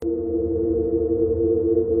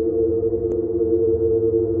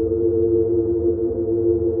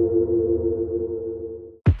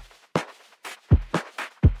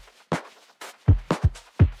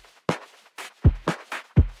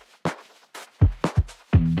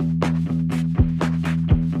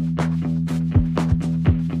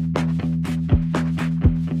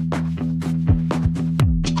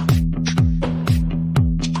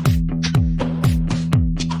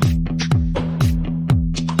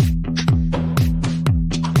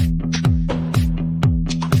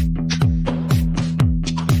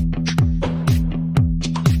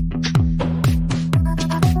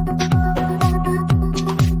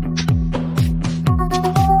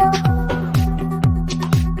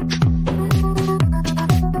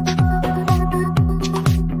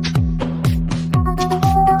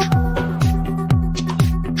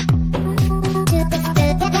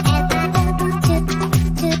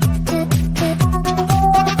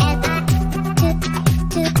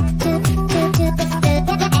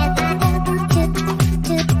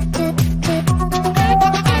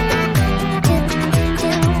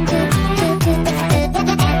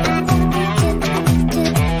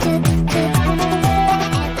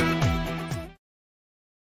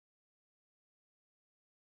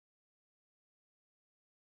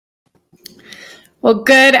Well,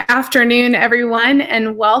 good afternoon, everyone,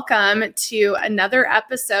 and welcome to another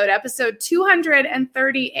episode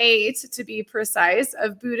 238 to be precise,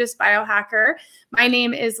 of Buddhist Biohacker. My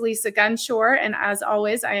name is Lisa Gunshore, and as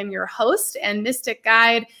always, I am your host and mystic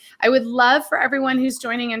guide. I would love for everyone who's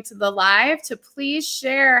joining into the live to please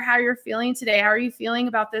share how you're feeling today. How are you feeling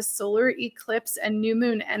about this solar eclipse and new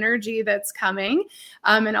moon energy that's coming?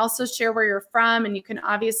 And also share where you're from, and you can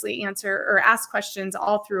obviously answer or ask questions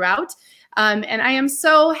all throughout. And I am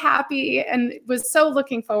so happy and was so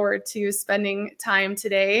looking forward to spending time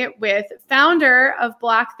today with founder of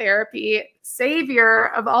Block Therapy, savior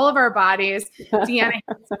of all of our bodies, Deanna.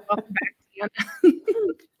 Welcome back, Deanna.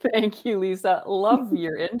 Thank you, Lisa. Love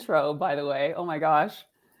your intro, by the way. Oh my gosh.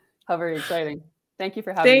 How very exciting. Thank you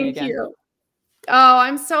for having me again. Thank you. Oh,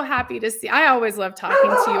 I'm so happy to see. I always love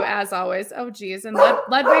talking to you, as always. Oh, geez. And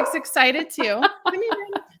Ludwig's excited too.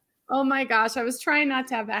 Oh my gosh, I was trying not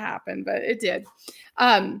to have that happen, but it did.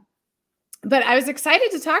 But I was excited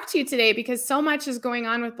to talk to you today because so much is going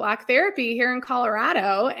on with Block Therapy here in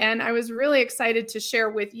Colorado. And I was really excited to share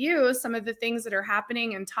with you some of the things that are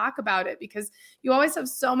happening and talk about it because you always have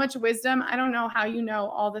so much wisdom. I don't know how you know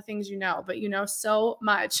all the things you know, but you know so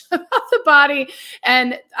much about the body.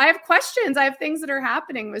 And I have questions. I have things that are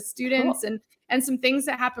happening with students and some things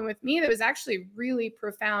that happened with me that was actually really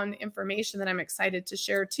profound information that I'm excited to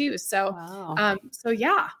share too. So, wow.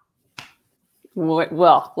 Yeah.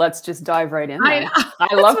 Well, let's just dive right in. I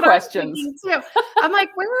love questions. I'm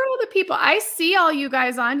like, where are all the people? I see all you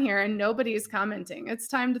guys on here and nobody's commenting. It's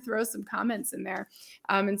time to throw some comments in there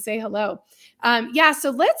and say hello.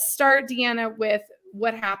 So let's start, Deanna, with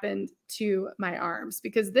what happened to my arms,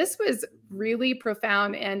 because this was really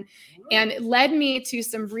profound and it led me to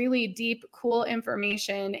some really deep, cool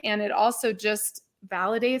information. And it also just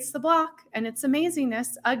validates the block and its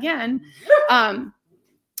amazingness again.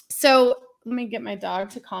 So let me get my dog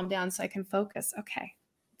to calm down so I can focus. Okay.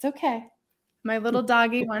 It's okay. My little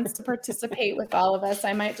doggy wants to participate with all of us.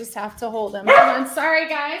 I might just have to hold him. Hold on. Sorry,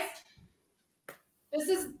 guys.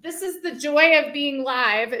 This is the joy of being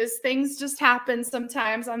live, is things just happen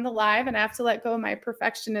sometimes on the live and I have to let go of my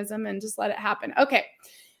perfectionism and just let it happen. Okay.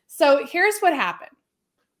 So here's what happened.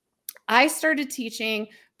 I started teaching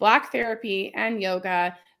Block Therapy and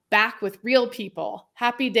yoga back with real people.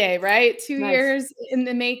 Happy day, right? 2 years in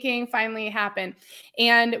the making, finally happened.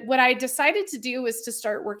 And what I decided to do was to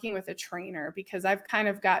start working with a trainer because I've kind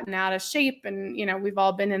of gotten out of shape and, we've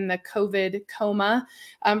all been in the COVID coma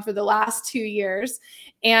for the last 2 years.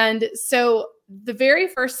 And so the very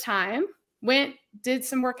first time did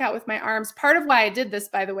some workout with my arms. Part of why I did this,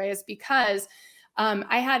 by the way, is because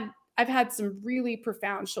I've had some really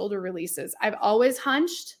profound shoulder releases. I've always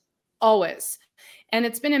hunched, always. And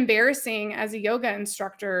it's been embarrassing as a yoga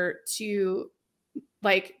instructor to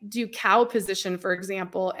do cow position, for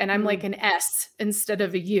example. And I'm like an S instead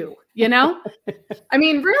of a U, I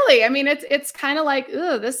mean, really, it's kind of like,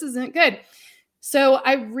 this isn't good. So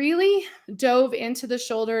I really dove into the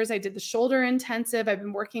shoulders. I did the shoulder intensive. I've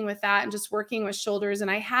been working with that and just working with shoulders. And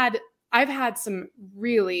I've had some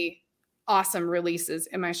really awesome releases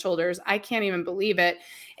in my shoulders. I can't even believe it.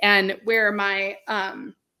 And where my,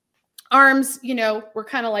 arms, were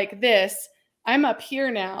kind of like this. I'm up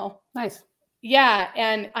here now. Nice. Yeah.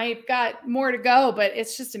 And I've got more to go, but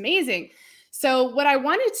it's just amazing. So what I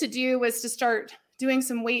wanted to do was to start doing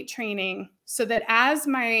some weight training so that as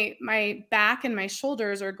my back and my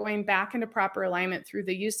shoulders are going back into proper alignment through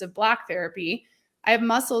the use of Block Therapy, I have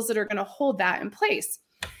muscles that are going to hold that in place.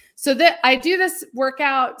 So that I do this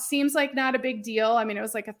workout, seems like not a big deal. It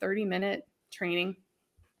was like a 30-minute training.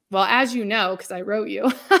 Well, as you know, because I wrote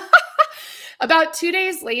you, about 2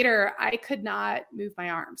 days later, I could not move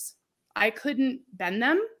my arms. I couldn't bend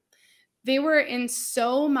them. They were in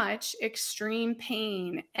so much extreme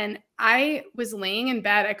pain. And I was laying in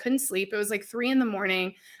bed. I couldn't sleep. It was like 3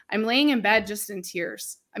 a.m. I'm laying in bed just in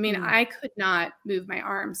tears. I could not move my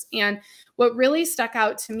arms. And what really stuck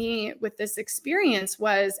out to me with this experience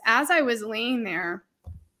was as I was laying there,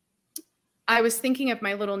 I was thinking of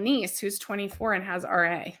my little niece who's 24 and has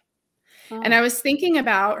RA. And I was thinking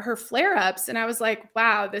about her flare-ups and I was like,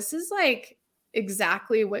 wow, this is like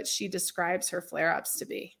exactly what she describes her flare-ups to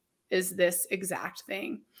be, is this exact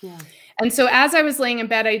thing. Yeah. And so as I was laying in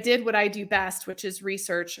bed, I did what I do best, which is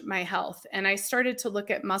research my health. And I started to look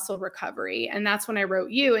at muscle recovery. And that's when I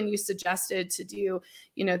wrote you and you suggested to do,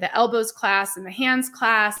 the elbows class and the hands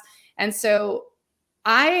class. And so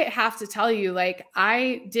I have to tell you,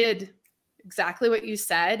 I did exactly what you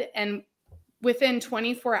said. And within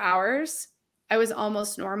 24 hours, I was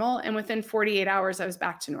almost normal. And within 48 hours, I was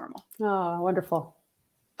back to normal. Oh, wonderful.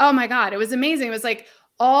 Oh my God. It was amazing. It was like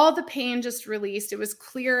all the pain just released. It was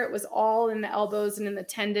clear it was all in the elbows and in the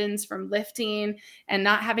tendons from lifting and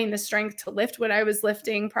not having the strength to lift what I was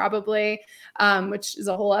lifting, probably, which is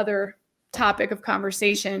a whole other topic of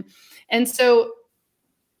conversation. And so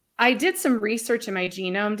I did some research in my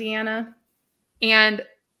genome, Deanna, and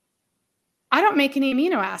I don't make any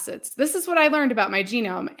amino acids. This is what I learned about my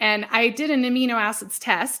genome. And I did an amino acids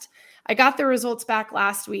test. I got the results back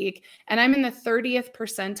last week, and I'm in the 30th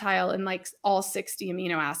percentile in like all 60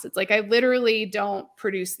 amino acids. Like, I literally don't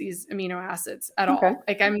produce these amino acids at Okay. all.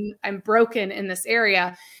 Like, I'm broken in this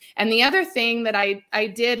area. And the other thing that I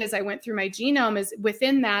did as I went through my genome is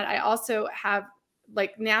within that, I also have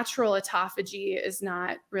like natural autophagy is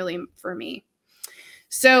not really for me.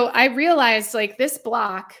 So I realized like this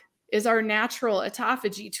block is our natural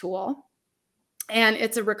autophagy tool, and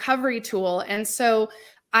it's a recovery tool. And so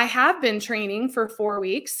I have been training for 4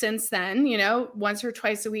 weeks since then, once or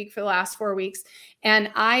twice a week for the last 4 weeks. And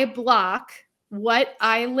I block what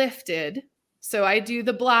I lifted. So I do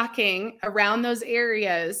the blocking around those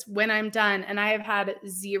areas when I'm done. And I have had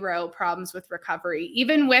zero problems with recovery,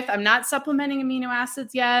 even with, I'm not supplementing amino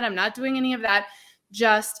acids yet. I'm not doing any of that,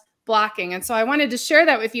 just blocking. And so I wanted to share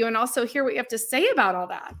that with you and also hear what you have to say about all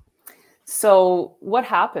that. So what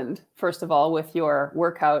happened, first of all, with your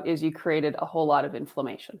workout is you created a whole lot of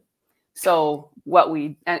inflammation. So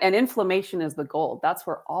and inflammation is the goal. That's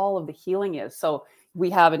where all of the healing is. So we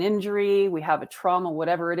have an injury, we have a trauma,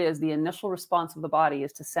 whatever it is, the initial response of the body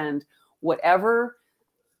is to send whatever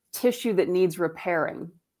tissue that needs repairing,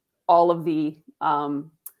 all of the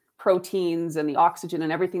proteins and the oxygen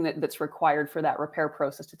and everything that's required for that repair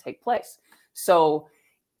process to take place. So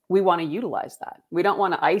we want to utilize that. We don't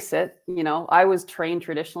want to ice it. I was trained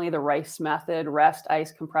traditionally the RICE method, rest,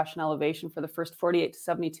 ice, compression, elevation for the first 48 to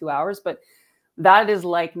 72 hours. But that is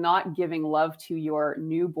like not giving love to your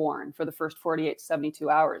newborn for the first 48 to 72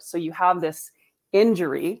 hours. So you have this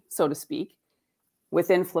injury, so to speak,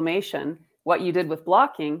 with inflammation. What you did with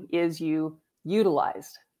blocking is you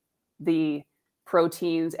utilized the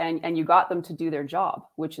proteins and you got them to do their job,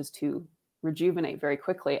 which is to rejuvenate very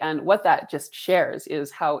quickly. And what that just shares is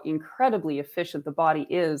how incredibly efficient the body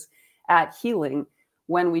is at healing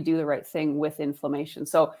when we do the right thing with inflammation.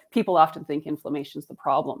 So people often think inflammation is the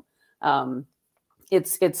problem.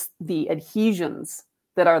 It's the adhesions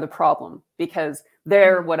that are the problem, because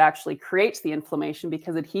they're what actually creates the inflammation,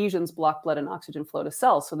 because adhesions block blood and oxygen flow to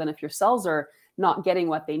cells. So then if your cells are not getting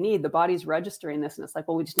what they need, the body's registering this and it's like,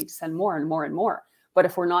 well, we just need to send more and more and more. But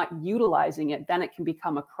if we're not utilizing it, then it can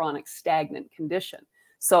become a chronic stagnant condition.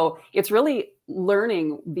 So it's really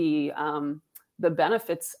learning the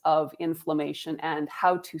benefits of inflammation and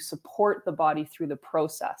how to support the body through the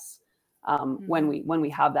process when we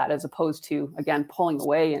have that, as opposed to, again, pulling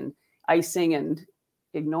away and icing and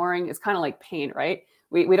ignoring. It's kind of like pain, right?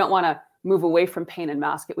 We don't want to move away from pain and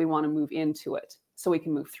mask it. We want to move into it so we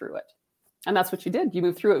can move through it. And that's what you did. You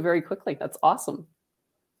moved through it very quickly. That's awesome.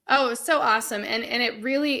 Oh, it was so awesome. And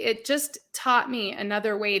it just taught me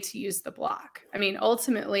another way to use the block. I mean,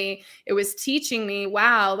 ultimately, it was teaching me,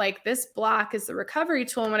 wow, like this block is the recovery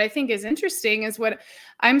tool. And what I think is interesting is what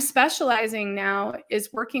I'm specializing now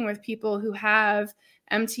is working with people who have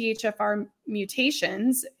MTHFR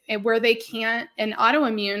mutations and where they can't, and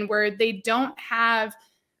autoimmune, where they don't have,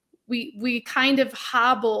 we kind of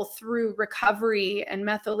hobble through recovery and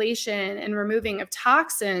methylation and removing of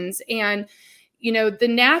toxins. And the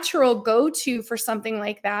natural go-to for something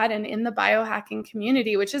like that, and in the biohacking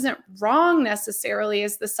community, which isn't wrong necessarily,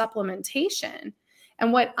 is the supplementation.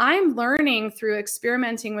 And what I'm learning through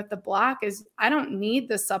experimenting with the block is I don't need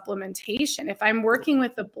the supplementation. If I'm working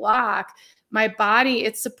with the block, my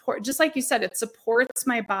body, just like you said, it supports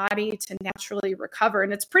my body to naturally recover.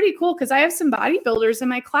 And it's pretty cool because I have some bodybuilders in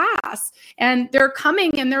my class and they're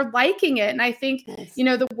coming and they're liking it. And I think, Nice.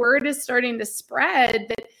 The word is starting to spread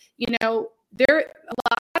that, a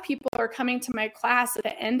lot of people are coming to my class at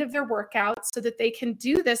the end of their workout so that they can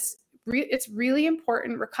do this. It's really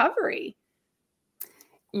important recovery.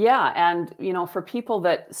 Yeah. And, for people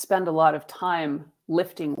that spend a lot of time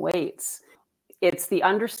lifting weights, it's the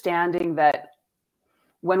understanding that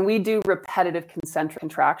when we do repetitive concentric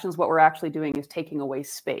contractions, what we're actually doing is taking away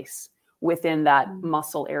space within that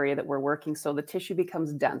muscle area that we're working. So the tissue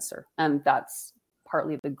becomes denser, and that's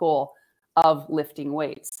partly the goal of lifting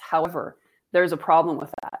weights. However, there's a problem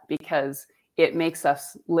with that because it makes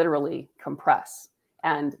us literally compress,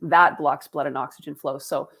 and that blocks blood and oxygen flow.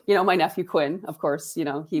 So, my nephew Quinn, of course, he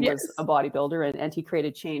was a bodybuilder and he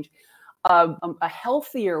created change. A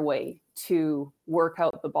healthier way to work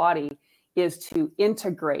out the body is to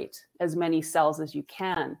integrate as many cells as you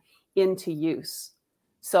can into use.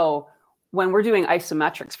 So when we're doing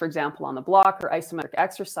isometrics, for example, on the block or isometric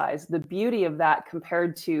exercise, the beauty of that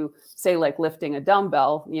compared to, say, like lifting a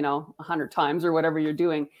dumbbell, 100 times or whatever you're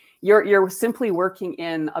doing, you're simply working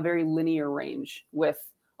in a very linear range with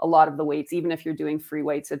a lot of the weights. Even if you're doing free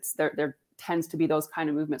weights, there tends to be those kind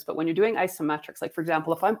of movements. But when you're doing isometrics, like for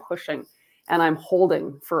example, if I'm pushing and I'm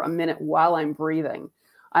holding for a minute while I'm breathing,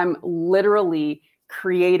 I'm literally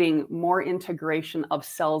creating more integration of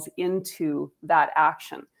cells into that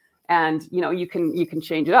action. And you can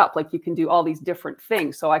change it up. Like you can do all these different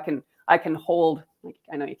things. So I can hold, like,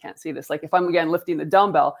 I know you can't see this. Like if I'm again lifting the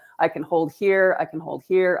dumbbell, I can hold here, I can hold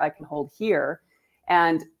here, I can hold here.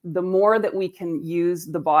 And the more that we can use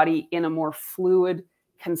the body in a more fluid,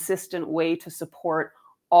 consistent way to support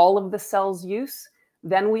all of the cells' use,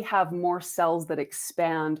 then we have more cells that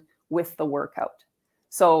expand with the workout.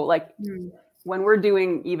 So like when we're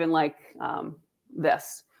doing even like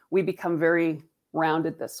this, we become very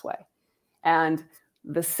rounded this way. And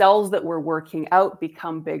the cells that we're working out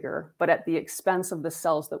become bigger, but at the expense of the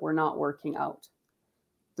cells that we're not working out.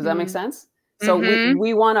 Does that make sense? So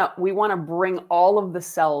we want to bring all of the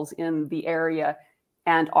cells in the area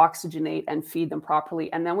and oxygenate and feed them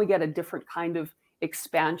properly. And then we get a different kind of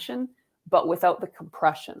expansion, but without the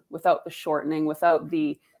compression, without the shortening, without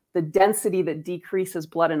the density that decreases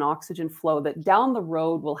blood and oxygen flow that down the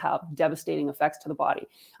road will have devastating effects to the body.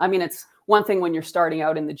 I mean, it's one thing when you're starting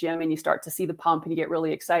out in the gym and you start to see the pump and you get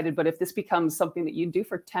really excited, but if this becomes something that you do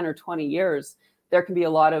for 10 or 20 years, there can be a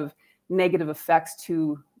lot of negative effects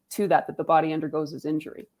to that the body undergoes as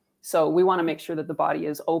injury. So we want to make sure that the body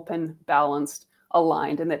is open, balanced,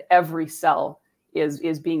 aligned, and that every cell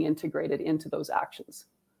is being integrated into those actions.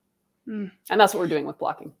 And that's what we're doing with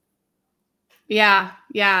blocking. Yeah.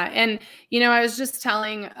 And, I was just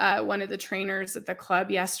telling one of the trainers at the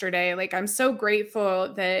club yesterday, like, I'm so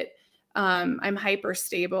grateful that I'm hyper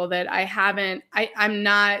stable, that I'm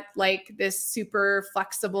not like this super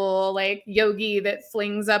flexible, like yogi that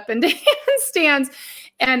flings up into handstands.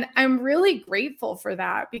 And I'm really grateful for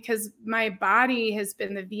that because my body has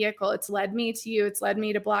been the vehicle. It's led me to you. It's led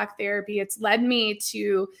me to block therapy. It's led me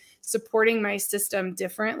to supporting my system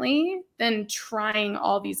differently than trying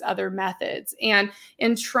all these other methods. And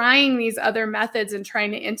in trying these other methods and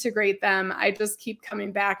trying to integrate them, I just keep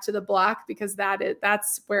coming back to the block because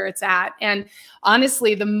that's where it's at. And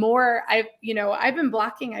honestly, the more I've been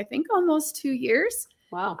blocking, I think almost 2 years.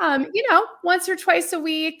 Wow. Once or twice a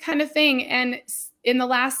week kind of thing. And in the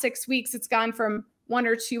last 6 weeks, it's gone from 1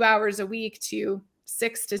 or 2 hours a week to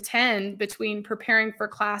 6 to 10 between preparing for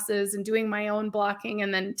classes and doing my own blocking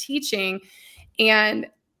and then teaching. And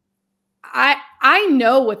I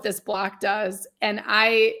know what this block does. And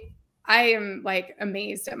I am like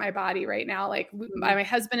amazed at my body right now. Like my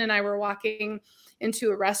husband and I were walking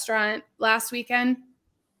into a restaurant last weekend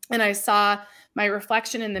and I saw my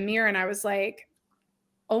reflection in the mirror and I was like,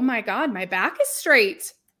 oh my God, my back is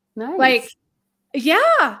straight. Nice. Like,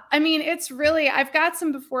 yeah. I mean, it's really, I've got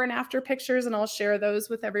some before and after pictures and I'll share those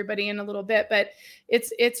with everybody in a little bit, but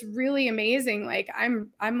it's really amazing. Like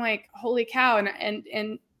I'm like, holy cow. And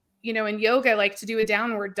in yoga, like to do a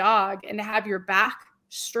downward dog and to have your back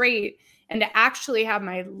straight and to actually have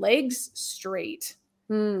my legs straight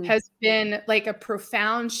has been like a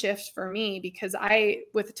profound shift for me because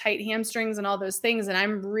with tight hamstrings and all those things, and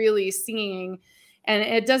I'm really seeing. And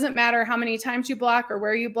it doesn't matter how many times you block or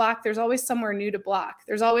where you block. There's always somewhere new to block.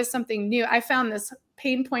 There's always something new. I found this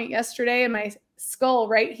pain point yesterday in my skull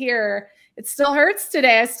right here. It still hurts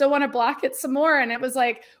today. I still want to block it some more. And it was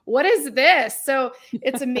like, what is this? So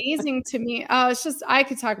it's amazing to me. It's just, I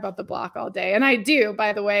could talk about the block all day. And I do,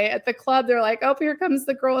 by the way, at the club, they're like, oh, here comes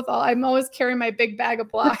the girl with I'm always carrying my big bag of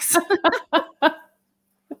blocks.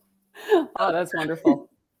 Oh, that's wonderful.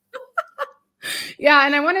 Yeah.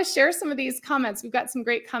 And I want to share some of these comments. We've got some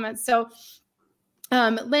great comments. So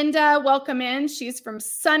Linda, welcome in. She's from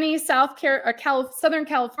sunny Southern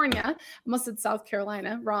California. Almost said South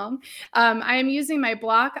Carolina, wrong. I am using my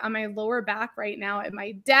block on my lower back right now at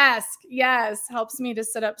my desk. Yes, helps me to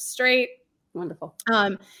sit up straight. Wonderful.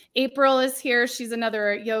 April is here. She's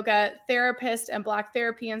another yoga therapist and block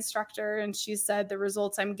therapy instructor. And she said the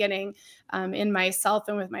results I'm getting in myself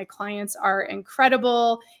and with my clients are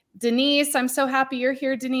incredible. Denise, I'm so happy you're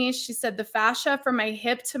here, Denise. She said the fascia from my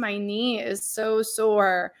hip to my knee is so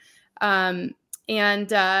sore. Let's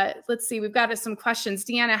see, we've got some questions.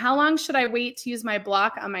 Deanna, how long should I wait to use my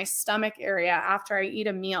block on my stomach area after I eat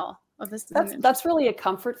a meal? Oh, that's really a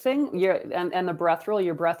comfort thing. And the breath rule,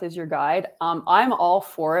 your breath is your guide. I'm all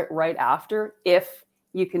for it right after if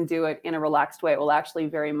you can do it in a relaxed way. It will actually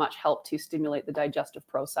very much help to stimulate the digestive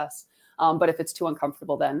process. But if it's too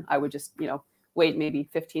uncomfortable, then I would just, wait maybe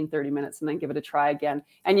 15, 30 minutes and then give it a try again.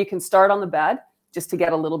 And you can start on the bed just to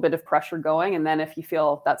get a little bit of pressure going. And then if you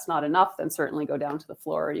feel that's not enough, then certainly go down to the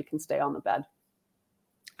floor, or you can stay on the bed.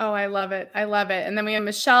 Oh, I love it. I love it. And then we have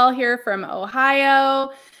Michelle here from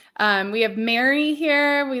Ohio. We have Mary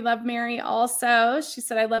here. We love Mary also. She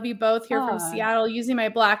said, I love you both here from Seattle, using my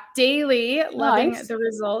block daily, loving the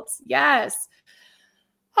results. Yes.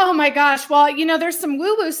 Oh my gosh. Well, you know, there's some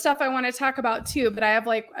woo-woo stuff I want to talk about too, but I have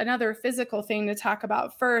like another physical thing to talk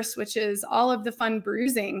about first, which is all of the fun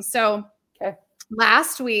bruising. So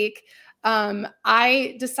last week,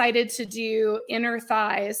 I decided to do inner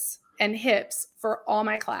thighs and hips for all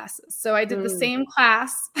my classes. So I did the same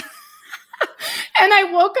class and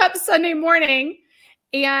I woke up Sunday morning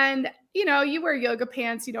and, you know, you wear yoga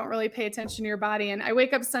pants, you don't really pay attention to your body. And I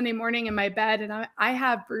wake up Sunday morning in my bed and I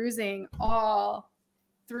have bruising all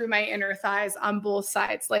through my inner thighs on both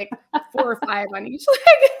sides, like 4 or 5 on each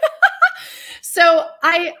leg. So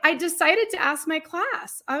I decided to ask my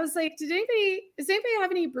class. I was like, does anybody have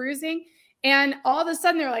any bruising? And all of a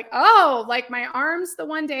sudden they're like, oh, like my arms the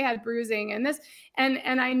one day had bruising and this, and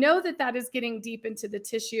I know that is getting deep into the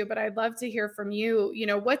tissue, but I'd love to hear from you, you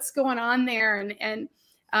know, what's going on there. And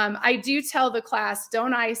I do tell the class,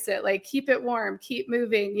 don't ice it, like keep it warm, keep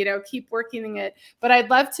moving, you know, keep working it. But I'd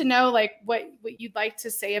love to know like what you'd like to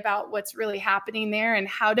say about what's really happening there and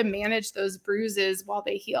how to manage those bruises while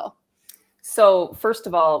they heal. So first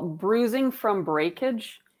of all, bruising from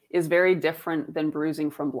breakage is very different than bruising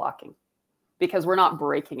from blocking, because we're not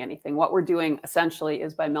breaking anything. What we're doing essentially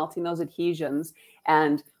is by melting those adhesions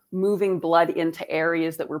and moving blood into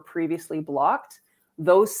areas that were previously blocked,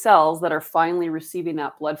 those cells that are finally receiving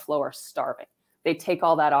that blood flow are starving. They take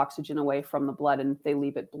all that oxygen away from the blood and they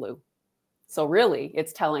leave it blue. So really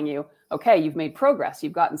it's telling you, okay, you've made progress.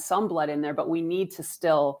 You've gotten some blood in there, but we need to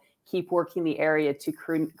still keep working the area to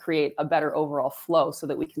create a better overall flow so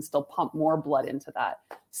that we can still pump more blood into that.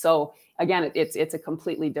 So again, it's a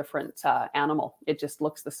completely different animal. It just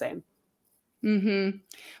looks the same. Mm-hmm.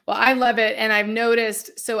 Well, I love it. And I've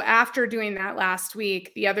noticed, so after doing that last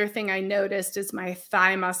week, the other thing I noticed is my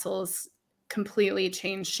thigh muscles completely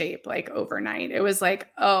changed shape like overnight. It was like,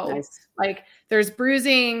 oh, nice. Like there's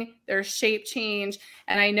bruising, there's shape change.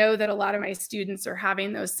 And I know that a lot of my students are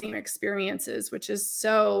having those same experiences, which is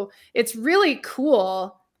it's really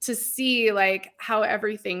cool to see like how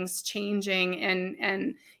everything's changing.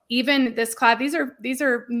 And even this class, these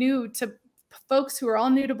are new to folks who are all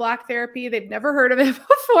new to block therapy. They've never heard of it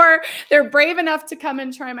before. They're brave enough to come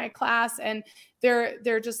and try my class, and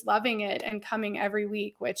they're just loving it and coming every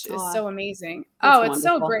week, which is so amazing. Oh, it's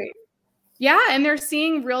wonderful. So great. Yeah. And they're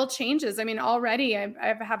seeing real changes. I mean, already I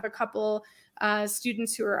have a couple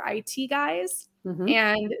students who are IT guys,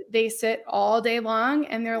 and they sit all day long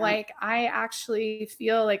and they're like, I actually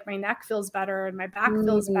feel like my neck feels better and my back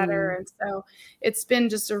feels better. And so it's been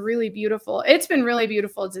really beautiful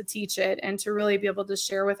to teach it and to really be able to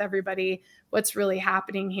share with everybody what's really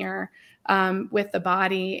happening here with the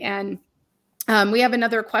body. And we have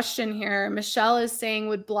another question here. Michelle is saying,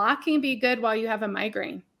 would blocking be good while you have a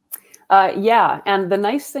migraine? Yeah. And the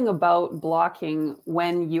nice thing about blocking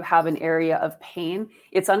when you have an area of pain,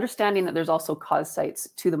 it's understanding that there's also cause sites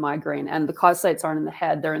to the migraine, and the cause sites aren't in the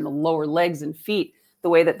head. They're in the lower legs and feet, the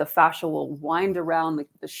way that the fascia will wind around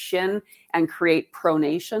the shin and create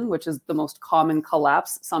pronation, which is the most common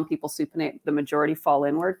collapse. Some people supinate, the majority fall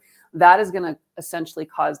inward. That is going to essentially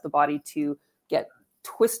cause the body to get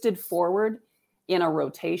twisted forward in a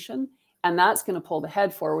rotation. And that's going to pull the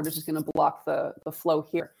head forward, which is going to block the flow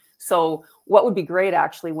here. So what would be great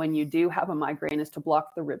actually when you do have a migraine is to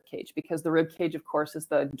block the rib cage, because the rib cage, of course, is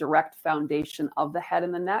the direct foundation of the head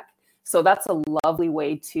and the neck. So that's a lovely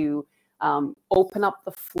way to open up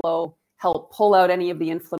the flow, help pull out any of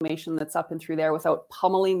the inflammation that's up and through there without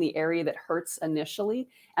pummeling the area that hurts initially.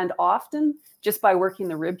 And often just by working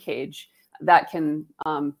the rib cage, that can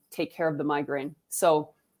take care of the migraine.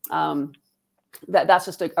 So that's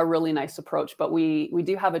just a really nice approach. But we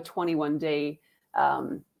do have a 21-day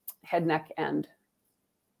head, neck, and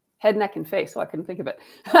face. So I couldn't think of it.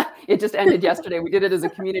 It just ended yesterday. We did it as a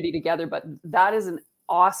community together, but that is an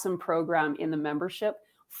awesome program in the membership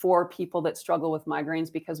for people that struggle with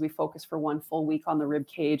migraines, because we focus for 1 full week on the rib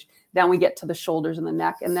cage. Then we get to the shoulders and the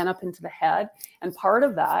neck, and then up into the head. And part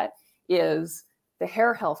of that is the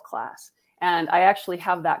hair health class. And I actually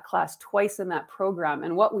have that class twice in that program.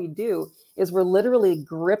 And what we do is we're literally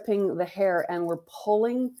gripping the hair and we're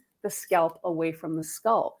pulling the scalp away from the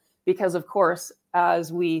skull. Because of course,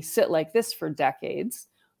 as we sit like this for decades,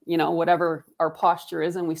 you know, whatever our posture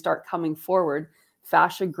is, and we start coming forward,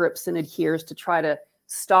 fascia grips and adheres to try to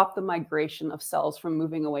stop the migration of cells from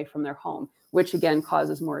moving away from their home. which again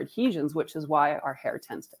causes more adhesions, which is why our hair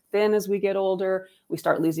tends to thin as we get older. We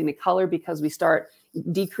start losing the color because we start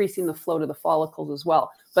decreasing the flow to the follicles as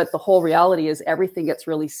well. But the whole reality is everything gets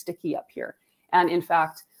really sticky up here. And in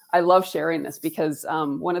fact, I love sharing this because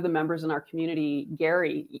one of the members in our community,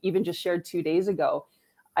 Gary, even just shared 2 days ago,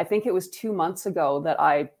 I think it was 2 months ago, that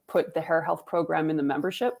I put the hair health program in the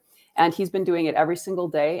membership, and he's been doing it every single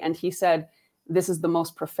day. And he said, this is the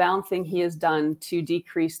most profound thing he has done to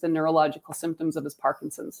decrease the neurological symptoms of his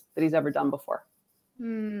Parkinson's that he's ever done before.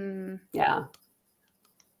 Yeah.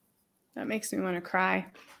 That makes me want to cry.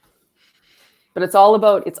 But it's all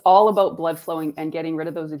about blood flowing and getting rid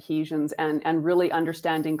of those adhesions and really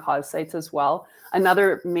understanding cause sites as well.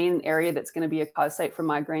 Another main area that's going to be a cause site for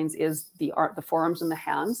migraines is the forearms and the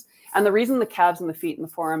hands. And the reason the calves and the feet and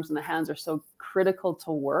the forearms and the hands are so critical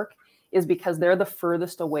to work is because they're the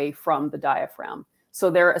furthest away from the diaphragm. So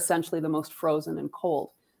they're essentially the most frozen and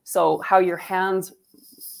cold. So how your hands,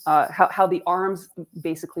 how the arms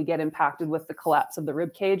basically get impacted with the collapse of the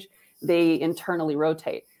rib cage, they internally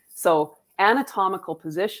rotate. So anatomical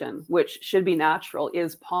position, which should be natural,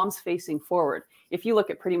 is palms facing forward. If you look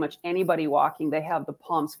at pretty much anybody walking, they have the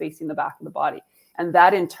palms facing the back of the body. And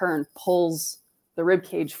that in turn pulls the rib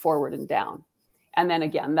cage forward and down. And then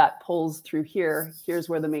again, that pulls through here. Here's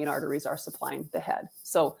where the main arteries are supplying the head.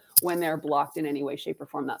 So when they're blocked in any way, shape, or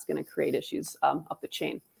form, that's going to create issues up the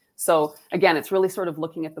chain. So again, it's really sort of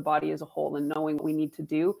looking at the body as a whole and knowing what we need to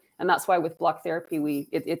do. And that's why with block therapy,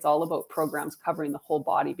 it's all about programs covering the whole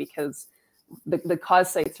body, because the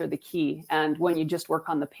cause sites are the key. And when you just work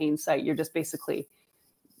on the pain site, you're just basically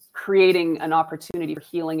creating an opportunity for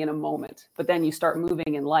healing in a moment. But then you start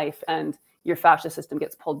moving in life and your fascia system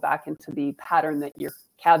gets pulled back into the pattern that your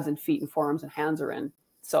calves and feet and forearms and hands are in.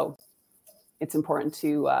 So it's important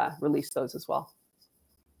to release those as well.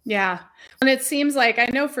 Yeah. And it seems like, I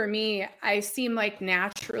know for me, I seem like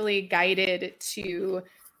naturally guided to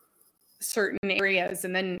certain areas,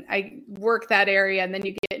 and then I work that area, and then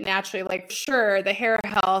you get naturally, like, sure, the hair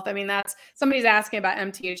health. I mean, that's, somebody's asking about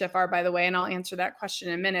MTHFR, by the way, and I'll answer that question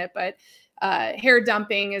in a minute, but hair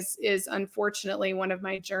dumping is unfortunately one of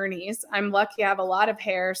my journeys. I'm lucky I have a lot of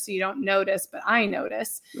hair, so you don't notice, but I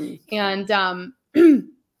notice. And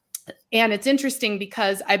and it's interesting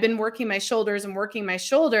because I've been working my shoulders,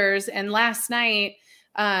 and last night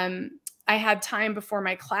I had time before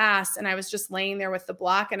my class, and I was just laying there with the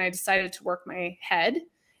block, and I decided to work my head.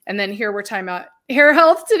 And then here we're talking about hair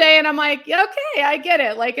health today, and I'm like, okay, I get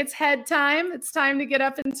it. Like, it's head time. It's time to get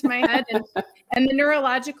up into my head. And the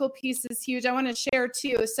neurological piece is huge. I want to share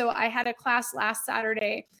too. So I had a class last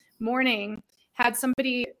Saturday morning, had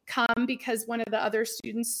somebody come because one of the other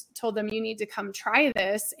students told them, you need to come try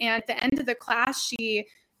this. And at the end of the class, she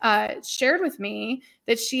shared with me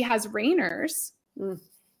that she has Rayner's.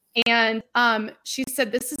 And she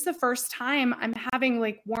said, this is the first time I'm having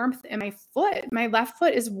like warmth in my foot. My left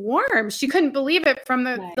foot is warm. She couldn't believe it from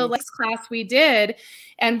the last class we did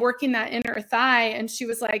and working that inner thigh. And she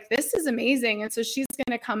was like, this is amazing. And so she's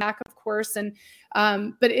going to come back, of course. And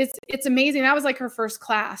but it's amazing. That was like her first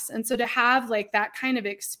class. And so to have like that kind of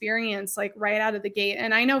experience, like right out of the gate.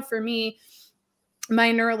 And I know for me,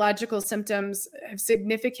 my neurological symptoms have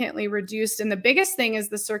significantly reduced. And the biggest thing is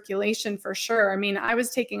the circulation, for sure. I mean, I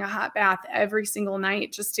was taking a hot bath every single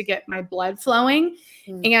night just to get my blood flowing.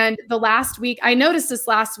 And the last week, I noticed this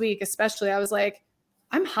last week, especially, I was like,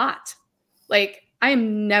 I'm hot. Like, I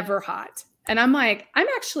am never hot. And I'm like, I'm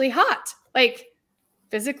actually hot, like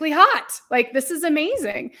physically hot. Like, this is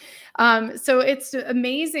amazing. So it's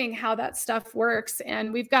amazing how that stuff works.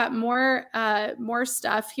 And we've got more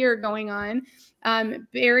stuff here going on.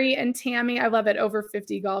 Barry and Tammy, I love it. Over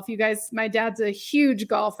 50 golf. You guys, my dad's a huge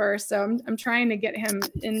golfer, so I'm trying to get him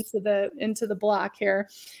into the block here.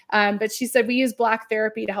 But she said we use block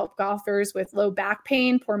therapy to help golfers with low back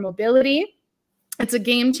pain, poor mobility. It's a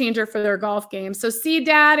game changer for their golf game. So see,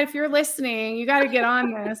 Dad, if you're listening, you got to get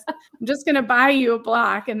on this. I'm just going to buy you a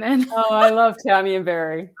block. And then. Oh, I love Tammy and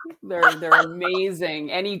Barry. They're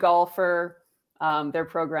amazing. Any golfer, their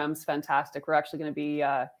program's fantastic. We're actually going to be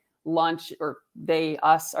are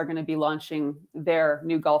going to be launching their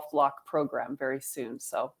new golf block program very soon.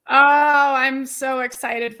 So. Oh, I'm so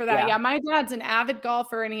excited for that. Yeah, my dad's an avid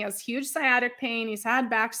golfer and he has huge sciatic pain. He's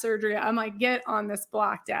had back surgery. I'm like, get on this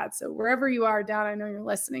block, Dad. So wherever you are, Dad, I know you're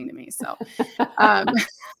listening to me. So, oh,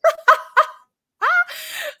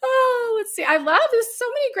 let's see. I love this. So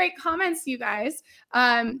many great comments, you guys.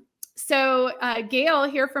 So Gail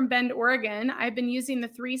here from Bend, Oregon, I've been using the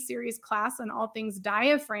 3 series class on all things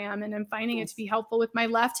diaphragm, and I'm finding it to be helpful with my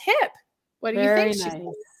left hip. What do you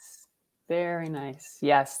think? Very nice.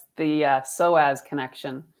 Yes. The psoas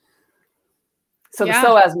connection. So the Yeah.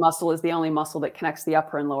 psoas muscle is the only muscle that connects the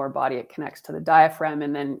upper and lower body. It connects to the diaphragm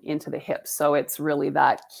and then into the hips. So it's really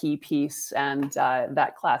that key piece, and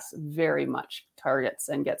that class very much targets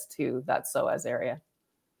and gets to that psoas area.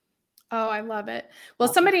 Oh, I love it. Well,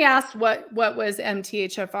 Awesome. somebody asked what was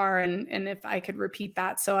MTHFR and if I could repeat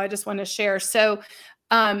that. So I just want to share. So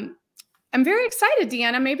I'm very excited,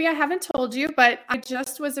 Deanna. Maybe I haven't told you, but I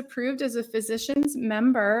just was approved as a physician's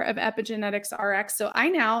member of Epigenetics RX. So I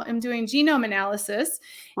now am doing genome analysis.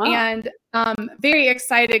 Wow. And very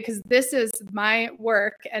excited because this is my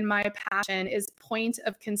work, and my passion is point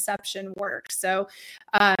of conception work. So,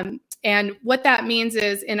 and what that means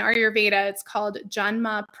is in Ayurveda, it's called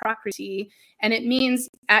Janma Prakriti. And it means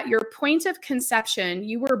at your point of conception,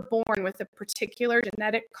 you were born with a particular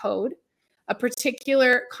genetic code, a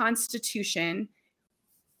particular constitution.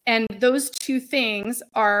 And those two things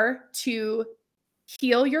are to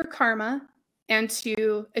heal your karma and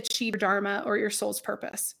to achieve your dharma, or your soul's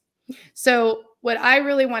purpose. So what I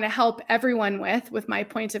really want to help everyone with my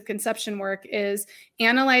point of conception work is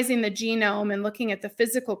analyzing the genome and looking at the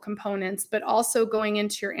physical components, but also going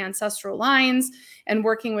into your ancestral lines and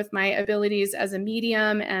working with my abilities as a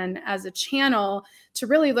medium and as a channel to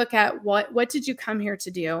really look at what did you come here to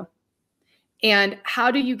do? And how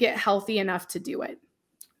do you get healthy enough to do it?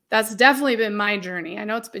 That's definitely been my journey. I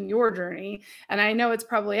know it's been your journey, and I know it's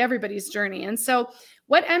probably everybody's journey. And so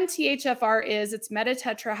what MTHFR is, it's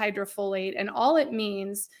metatetrahydrofolate. And all it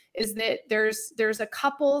means is that there's a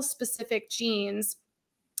couple specific genes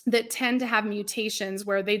that tend to have mutations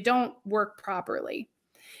where they don't work properly.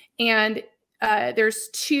 And there's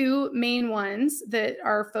two main ones that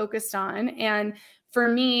are focused on. And for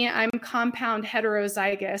me, I'm compound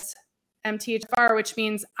heterozygous MTHFR, which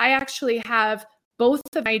means I actually have both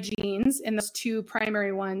of my genes in those two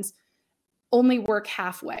primary ones only work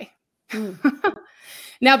halfway.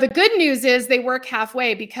 Now, the good news is they work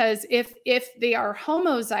halfway, because if they are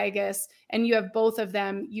homozygous and you have both of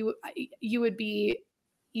them, you would be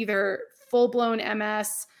either full-blown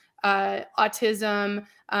MS, autism.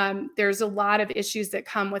 There's a lot of issues that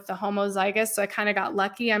come with the homozygous. So I kind of got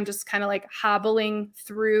lucky. I'm just kind of like hobbling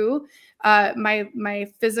through my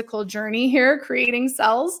physical journey here, creating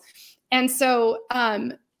cells. And so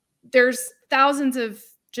there's thousands of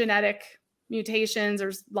genetic mutations.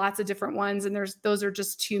 There's lots of different ones, and those are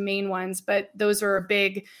just two main ones, but those are a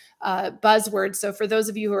big buzzword. So for those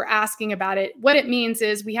of you who are asking about it, what it means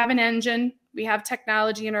is we have an engine, we have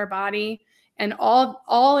technology in our body, and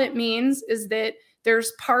all it means is that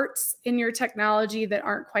there's parts in your technology that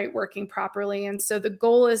aren't quite working properly. And so the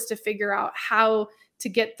goal is to figure out how to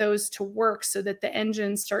get those to work so that the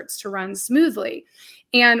engine starts to run smoothly.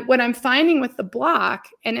 And what I'm finding with the block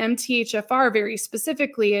and MTHFR very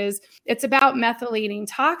specifically is it's about methylating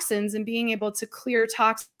toxins and being able to clear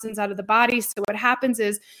toxins out of the body. So what happens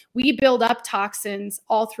is we build up toxins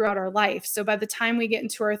all throughout our life. So by the time we get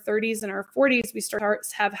into our 30s and our 40s, we start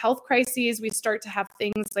to have health crises. We start to have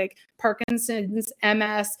things like Parkinson's,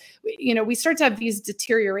 MS. We start to have these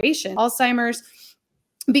deterioration, Alzheimer's,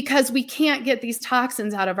 because we can't get these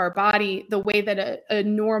toxins out of our body the way that a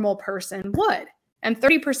normal person would. And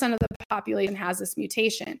 30% of the population has this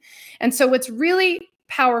mutation. And so what's really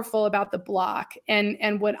powerful about the block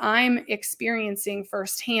and what I'm experiencing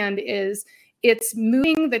firsthand is it's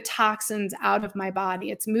moving the toxins out of my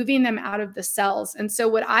body. It's moving them out of the cells. And so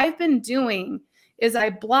what I've been doing is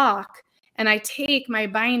I block and I take my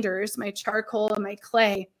binders, my charcoal and my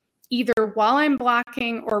clay, either while I'm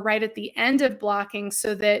blocking or right at the end of blocking,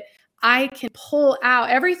 so that I can pull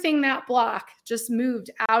out everything that block just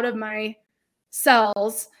moved out of my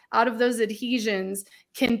cells, out of those adhesions,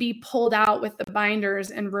 can be pulled out with the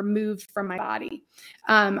binders and removed from my body.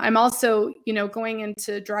 I'm also, going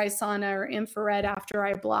into dry sauna or infrared after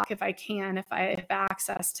I block, if I can, if I have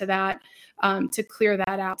access to that, to clear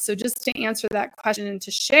that out. So just to answer that question and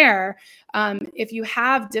to share, if you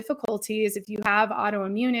have difficulties, if you have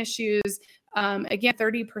autoimmune issues, again,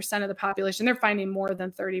 30% of the population, they're finding more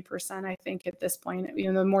than 30%, I think, at this point.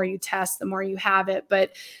 The more you test, the more you have it.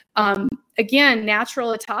 But again,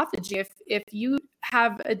 natural autophagy, if you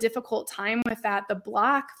have a difficult time with that, the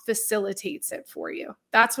block facilitates it for you.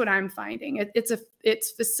 That's what I'm finding.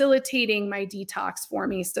 It's facilitating my detox for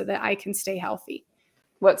me so that I can stay healthy.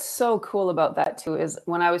 What's so cool about that too is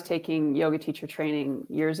when I was taking yoga teacher training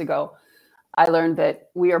years ago, I learned that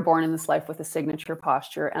we are born in this life with a signature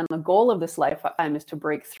posture. And the goal of this lifetime is to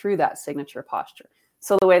break through that signature posture.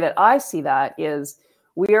 So the way that I see that is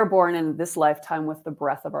we are born in this lifetime with the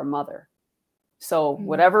breath of our mother. So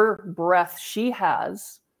whatever breath she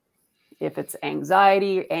has, if it's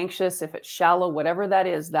anxiety, anxious, if it's shallow, whatever that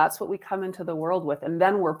is, that's what we come into the world with. And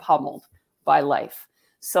then we're pummeled by life.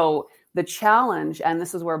 So the challenge, and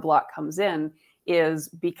this is where block comes in, is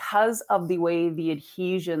because of the way the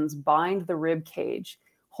adhesions bind the rib cage,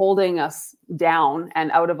 holding us down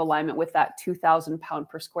and out of alignment with that 2,000 pound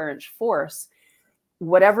per square inch force,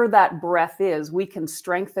 whatever that breath is, we can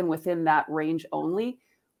strengthen within that range only.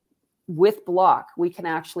 With block, we can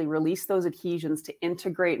actually release those adhesions to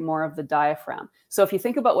integrate more of the diaphragm. So if you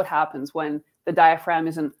think about what happens when the diaphragm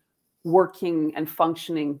isn't working and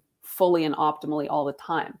functioning fully and optimally all the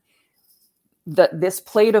time, this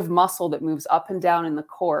plate of muscle that moves up and down in the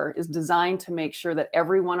core is designed to make sure that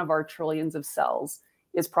every one of our trillions of cells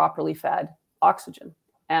is properly fed oxygen.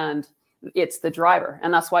 And it's the driver.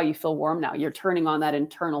 And that's why you feel warm now. You're turning on that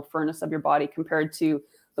internal furnace of your body compared to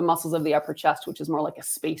the muscles of the upper chest, which is more like a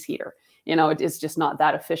space heater. It's just not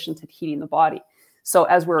that efficient at heating the body. So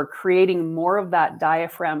as we're creating more of that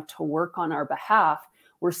diaphragm to work on our behalf,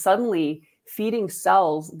 we're suddenly feeding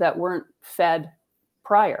cells that weren't fed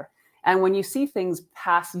prior. And when you see things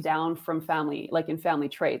passed down from family, like in family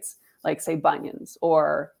traits, like say bunions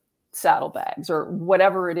or saddlebags or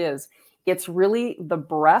whatever it is, it's really the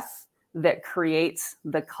breath that creates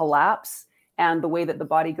the collapse and the way that the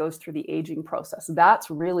body goes through the aging process. That's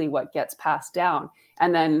really what gets passed down.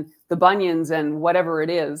 And then the bunions and whatever it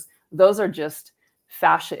is, those are just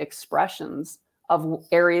fascia expressions of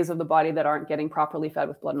areas of the body that aren't getting properly fed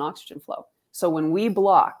with blood and oxygen flow. So when we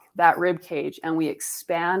block that rib cage and we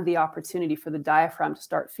expand the opportunity for the diaphragm to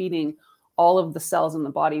start feeding all of the cells in the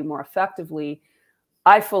body more effectively,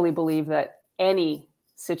 I fully believe that any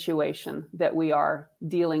situation that we are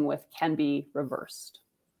dealing with can be reversed.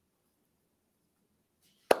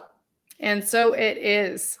 And so it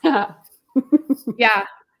is. Yeah.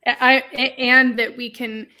 And that we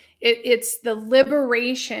can, it's the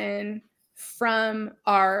liberation from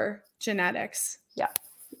our genetics. Yeah.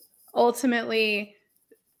 Ultimately,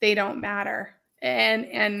 they don't matter.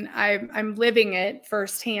 And I'm living it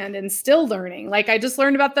firsthand and still learning. Like I just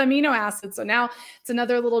learned about the amino acids. So now it's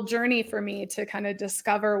another little journey for me to kind of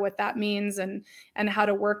discover what that means and how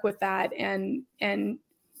to work with that.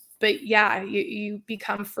 But yeah, you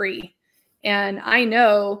become free. And I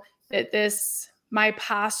know that my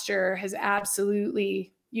posture has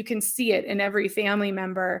absolutely, you can see it in every family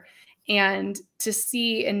member. And to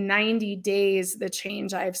see in 90 days the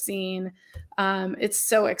change I've seen, it's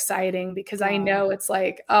so exciting because I know it's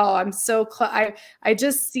like, oh, I'm so I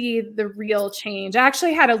just see the real change. I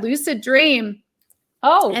actually had a lucid dream.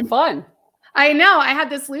 Oh, and fun. I know. I had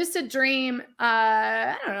this lucid dream,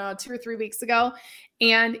 I don't know, 2 or 3 weeks ago.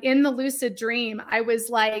 And in the lucid dream, I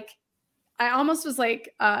almost was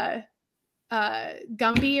like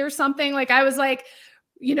Gumby or something. Like I was like,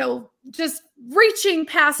 just reaching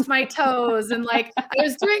past my toes and like I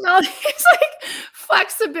was doing all these like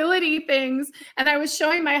flexibility things. And I was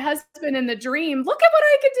showing my husband in the dream, look at what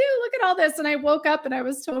I could do. Look at all this. And I woke up and I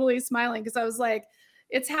was totally smiling because I was like,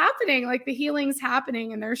 it's happening. Like the healing's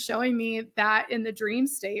happening. And they're showing me that in the dream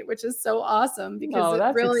state, which is so awesome because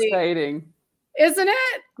that's really exciting. Isn't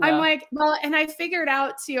it? Yeah. I'm like, well, and I figured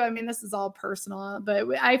out too, I mean, this is all personal, but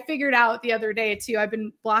I figured out the other day too, I've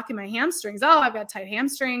been blocking my hamstrings. Oh, I've got tight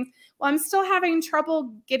hamstrings. Well, I'm still having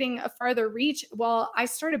trouble getting a farther reach. Well, I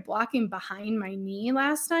started blocking behind my knee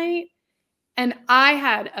last night and I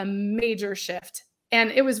had a major shift. And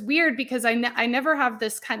it was weird because I never have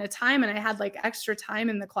this kind of time. And I had like extra time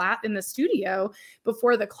in the studio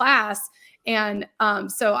before the class. And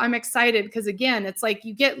so I'm excited because again, it's like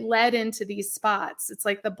you get led into these spots. It's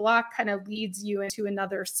like the block kind of leads you into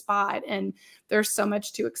another spot and there's so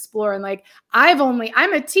much to explore. And like, I'm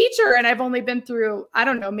a teacher and I've only been through, I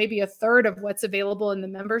don't know, maybe a third of what's available in the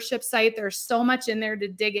membership site. There's so much in there to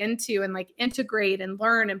dig into and like integrate and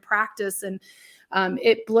learn and practice. And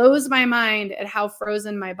it blows my mind at how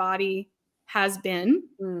frozen my body has been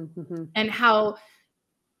and how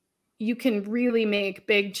you can really make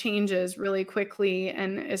big changes really quickly.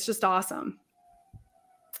 And it's just awesome.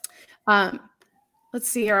 Let's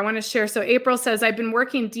see here. I want to share. So April says, I've been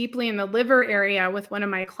working deeply in the liver area with one of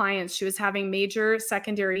my clients. She was having major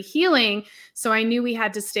secondary healing. So I knew we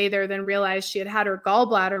had to stay there, then realized she had her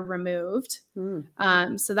gallbladder removed.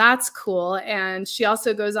 So that's cool. And she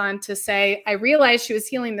also goes on to say, I realized she was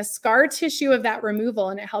healing the scar tissue of that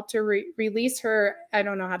removal and it helped her release her, I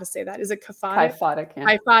don't know how to say that. Is it kyphotic?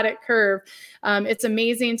 Kyphotic curve. It's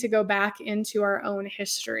amazing to go back into our own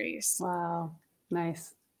histories. Wow.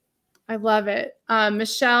 Nice. I love it.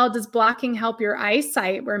 Michelle, does blocking help your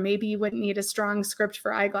eyesight where maybe you wouldn't need a strong script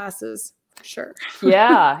for eyeglasses? Sure.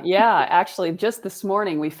 Yeah. Actually, just this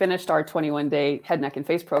morning, we finished our 21-day head, neck, and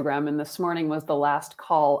face program. And this morning was the last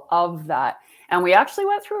call of that. And we actually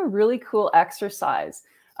went through a really cool exercise.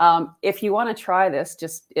 If you want to try this,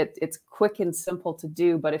 it's quick and simple to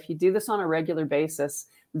do. But if you do this on a regular basis,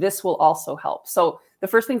 this will also help. So the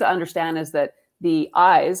first thing to understand is that the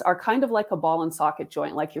eyes are kind of like a ball and socket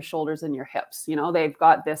joint, like your shoulders and your hips. They've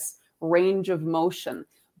got this range of motion.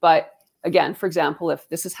 But again, for example, if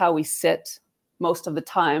this is how we sit most of the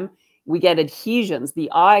time, we get adhesions. The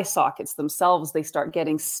eye sockets themselves, they start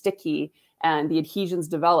getting sticky and the adhesions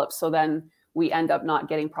develop. So then we end up not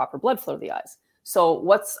getting proper blood flow to the eyes. So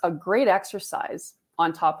what's a great exercise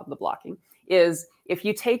on top of the blocking is if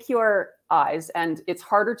you take your eyes, and it's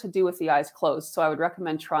harder to do with the eyes closed, so I would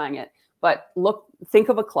recommend trying it, but think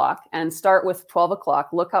of a clock and start with 12 o'clock,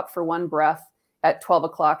 look up for one breath at 12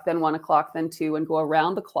 o'clock, then 1 o'clock, then 2, and go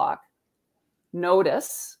around the clock.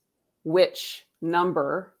 Notice which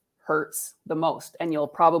number hurts the most. And you'll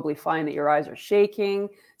probably find that your eyes are shaking.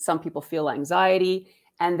 Some people feel anxiety.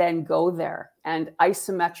 And then go there and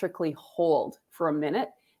isometrically hold for a minute.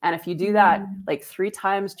 And if you do that like 3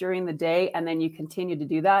 times during the day, and then you continue to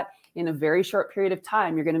do that in a very short period of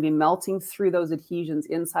time, you're going to be melting through those adhesions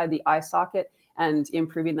inside the eye socket and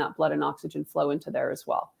improving that blood and oxygen flow into there as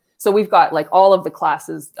well. So we've got like all of the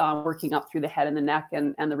classes working up through the head and the neck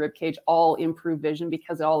and the rib cage, all improve vision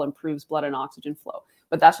because it all improves blood and oxygen flow.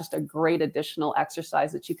 But that's just a great additional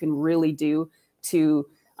exercise that you can really do to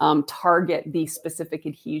target the specific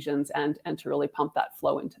adhesions and to really pump that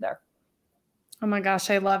flow into there. Oh my gosh,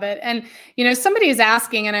 I love it. And, somebody is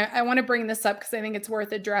asking, and I want to bring this up because I think it's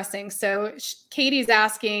worth addressing. So Katie's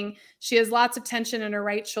asking, she has lots of tension in her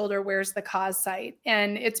right shoulder. Where's the cause site?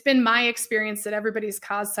 And it's been my experience that everybody's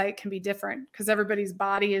cause site can be different because everybody's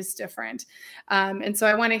body is different. And so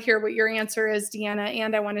I want to hear what your answer is, Deanna,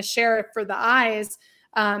 and I want to share it for the eyes.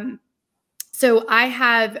 So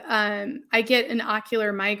I get an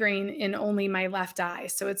ocular migraine in only my left eye.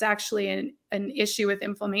 So it's actually an issue with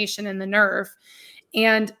inflammation in the nerve.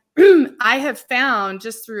 And I have found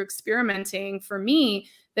just through experimenting for me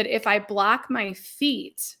that if I block my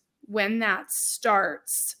feet when that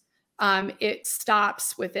starts, it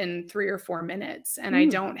stops within 3 or 4 minutes and I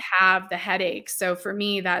don't have the headache. So for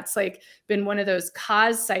me, that's like been one of those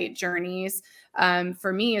cause site journeys.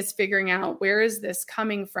 For me is figuring out where is this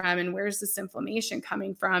coming from and where's this inflammation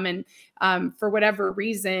coming from? And for whatever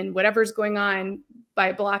reason, whatever's going on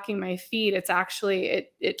by blocking my feet, it's actually,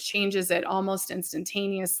 it changes it almost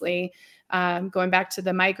instantaneously, going back to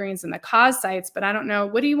the migraines and the cause sites. But I don't know.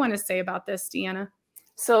 What do you want to say about this, Deanna?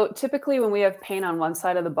 So typically when we have pain on one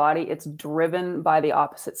side of the body, it's driven by the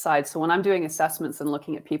opposite side. So when I'm doing assessments and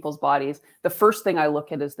looking at people's bodies, the first thing I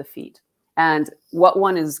look at is the feet and what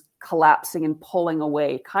one is collapsing and pulling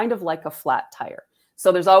away, kind of like a flat tire.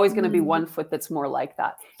 So there's always going to be one foot that's more like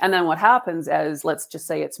that. And then what happens is, let's just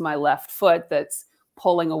say it's my left foot that's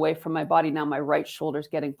pulling away from my body. Now my right shoulder's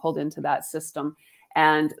getting pulled into that system.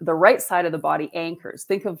 And the right side of the body anchors.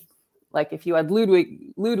 Think of like if you had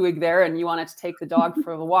Ludwig there and you wanted to take the dog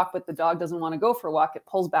for a walk, but the dog doesn't want to go for a walk, it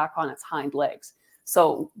pulls back on its hind legs.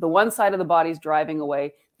 So the one side of the body is driving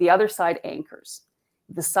away, the other side anchors.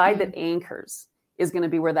 The side that anchors is going to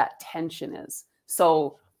be where that tension is.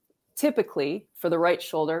 So typically for the right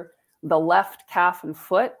shoulder, the left calf and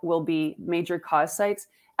foot will be major cause sites,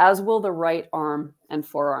 as will the right arm and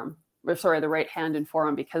forearm, the right hand and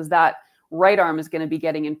forearm, because that right arm is going to be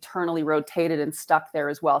getting internally rotated and stuck there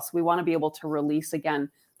as well. So we want to be able to release, again,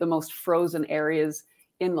 the most frozen areas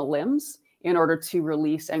in the limbs in order to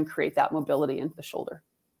release and create that mobility into the shoulder.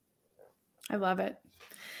 I love it.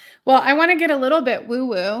 Well, I want to get a little bit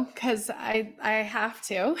woo-woo because I have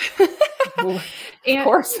to. Of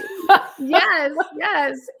course.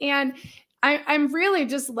 Yes. And I'm really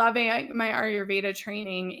just loving my Ayurveda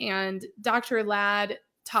training. And Dr. Ladd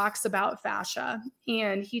talks about fascia,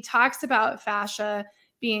 and he talks about fascia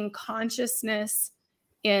being consciousness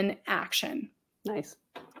in action. Nice.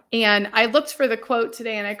 And I looked for the quote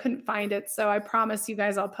today and I couldn't find it. So I promise you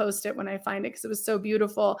guys I'll post it when I find it because it was so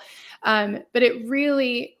beautiful. But it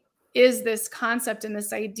really is this concept and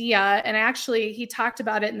this idea. And actually, he talked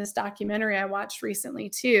about it in this documentary I watched recently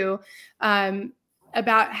too,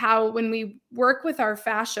 about how when we work with our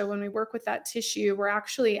fascia, when we work with that tissue, we're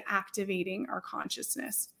actually activating our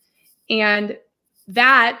consciousness. And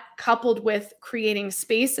that coupled with creating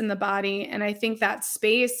space in the body. And I think that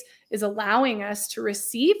space is allowing us to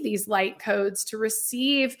receive these light codes, to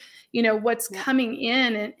receive, what's coming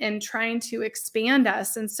in and trying to expand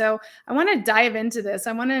us. And so I want to dive into this.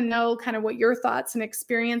 I want to know kind of what your thoughts and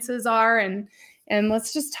experiences are. And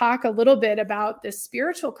let's just talk a little bit about the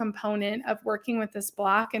spiritual component of working with this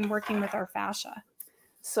block and working with our fascia.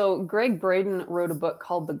 So Greg Braden wrote a book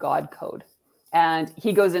called The God Code. And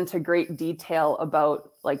he goes into great detail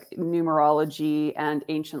about like numerology and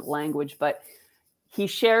ancient language, but he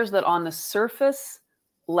shares that on the surface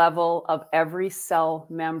level of every cell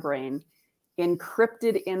membrane,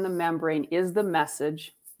 encrypted in the membrane is the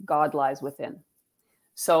message, God lies within.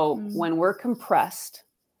 So when we're compressed,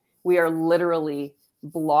 we are literally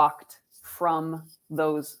blocked from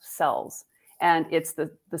those cells. And it's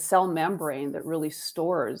the cell membrane that really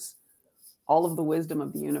stores all of the wisdom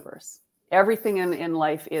of the universe. Everything in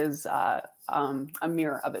life is a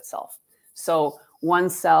mirror of itself. So one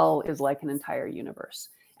cell is like an entire universe.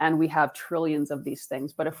 And we have trillions of these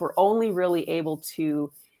things. But if we're only really able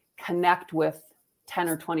to connect with 10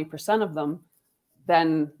 or 20% of them,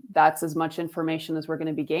 then that's as much information as we're going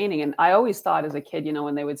to be gaining. And I always thought as a kid,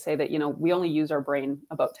 when they would say that, we only use our brain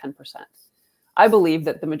about 10%. I believe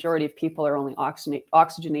that the majority of people are only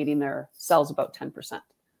oxygenating their cells about 10%.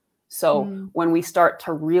 So when we start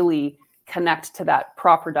to really connect to that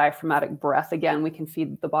proper diaphragmatic breath, again, we can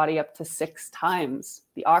feed the body up to 6 times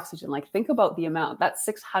the oxygen. Like, think about the amount. That's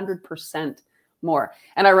 600% more.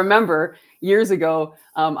 And I remember years ago,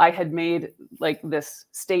 I had made like this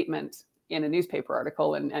statement in a newspaper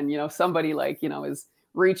article, and somebody is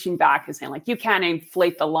reaching back and saying, like, you can't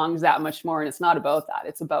inflate the lungs that much more. And it's not about that.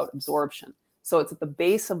 It's about absorption. So it's at the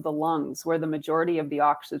base of the lungs where the majority of the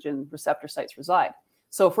oxygen receptor sites reside.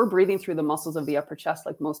 So if we're breathing through the muscles of the upper chest,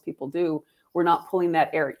 like most people do, we're not pulling that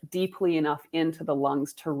air deeply enough into the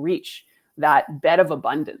lungs to reach that bed of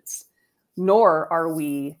abundance, nor are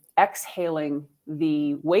we exhaling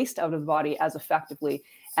the waste out of the body as effectively.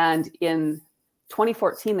 And in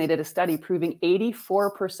 2014, they did a study proving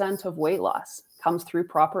 84% of weight loss comes through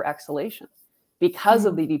proper exhalation because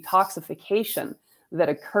of the detoxification that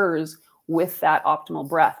occurs with that optimal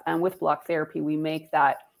breath. And with block therapy, we make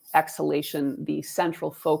that exhalation the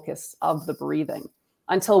central focus of the breathing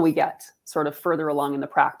until we get sort of further along in the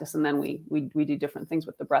practice. And then we do different things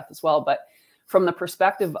with the breath as well. But from the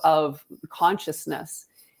perspective of consciousness,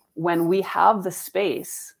 when we have the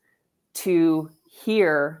space to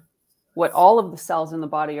hear what all of the cells in the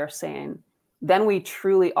body are saying, then we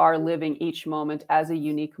truly are living each moment as a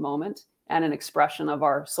unique moment and an expression of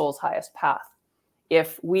our soul's highest path.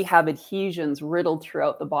 If we have adhesions riddled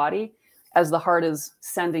throughout the body, as the heart is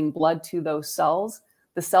sending blood to those cells,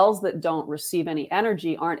 the cells that don't receive any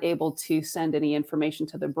energy aren't able to send any information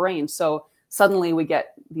to the brain. So suddenly we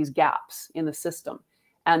get these gaps in the system.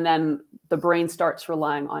 And then the brain starts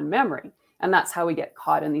relying on memory. And that's how we get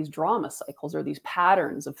caught in these drama cycles or these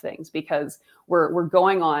patterns of things, because we're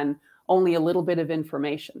going on only a little bit of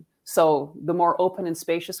information. So the more open and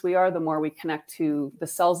spacious we are, the more we connect to the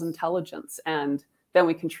cell's intelligence. And then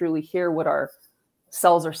we can truly hear what our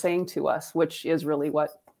cells are saying to us, which is really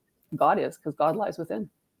what God is, because God lies within.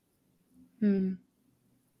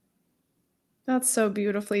 That's so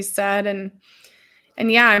beautifully said. And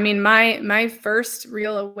yeah, I mean, my first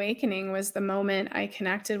real awakening was the moment I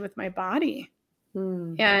connected with my body.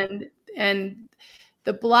 And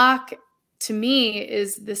the block to me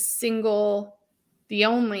is the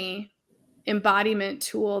only embodiment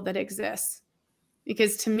tool that exists.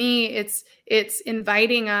 Because to me, it's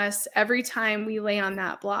inviting us every time we lay on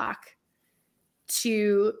that block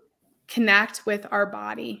to connect with our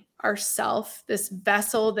body, ourself, this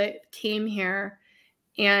vessel that came here.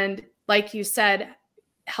 And like you said,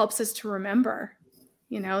 helps us to remember,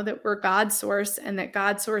 that we're God's source and that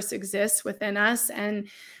God's source exists within us. And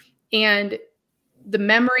the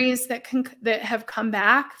memories that have come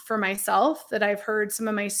back for myself, that I've heard some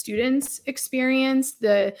of my students experience,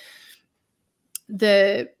 the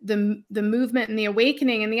movement and the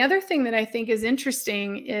awakening. And the other thing that I think is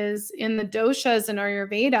interesting is in the doshas in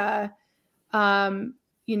Ayurveda,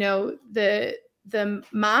 the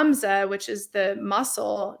mamsa, which is the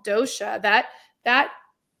muscle dosha, that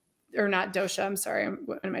or not dosha, I'm sorry,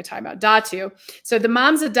 what am I talking about? Dhatu. So the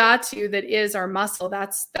mamsa dhatu that is our muscle,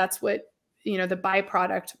 that's what, the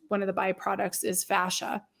byproduct, one of the byproducts is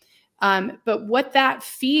fascia. But what that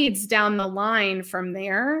feeds down the line from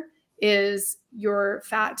there is your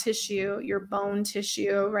fat tissue, your bone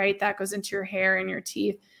tissue, right? That goes into your hair and your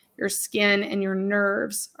teeth, your skin, and your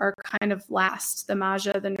nerves are kind of last, the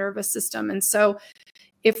maja, the nervous system. And so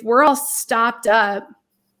if we're all stopped up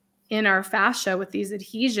in our fascia with these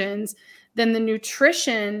adhesions, then the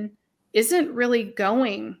nutrition isn't really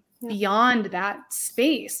going beyond that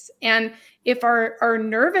space. And if our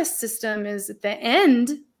nervous system is at the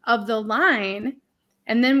end of the line,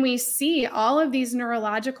 and then we see all of these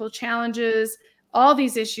neurological challenges, all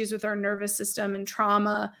these issues with our nervous system and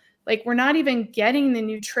trauma, like we're not even getting the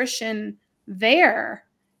nutrition there.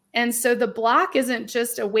 And so the block isn't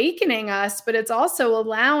just awakening us, but it's also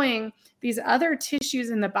allowing these other tissues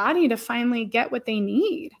in the body to finally get what they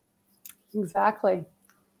need. Exactly.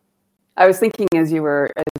 I was thinking as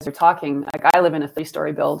you're talking, like I live in a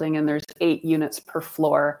 3-story building and there's 8 units per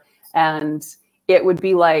floor. And it would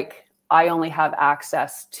be like I only have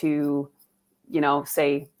access to,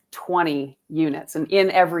 say 20 units. And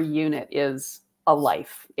in every unit is a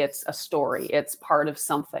life. It's a story. It's part of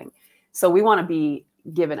something. So we want to be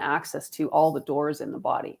given access to all the doors in the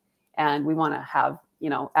body. And we want to have,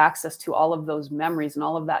 access to all of those memories and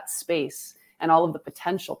all of that space and all of the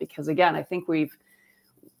potential. Because again, I think we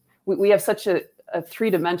have such a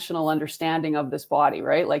 3-dimensional understanding of this body,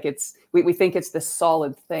 right? Like we think it's this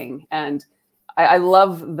solid thing. And I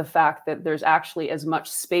love the fact that there's actually as much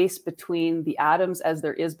space between the atoms as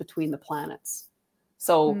there is between the planets.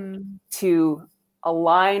 So to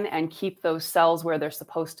align and keep those cells where they're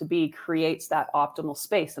supposed to be creates that optimal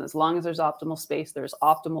space. And as long as there's optimal space, there's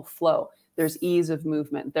optimal flow, there's ease of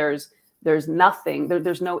movement, there's nothing,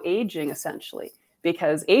 there's no aging essentially,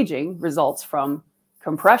 because aging results from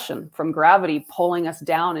compression, from gravity pulling us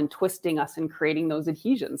down and twisting us and creating those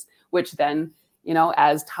adhesions, which then,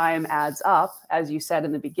 as time adds up, as you said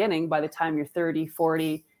in the beginning, by the time you're 30,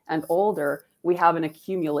 40 and older, we have an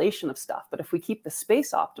accumulation of stuff. But if we keep the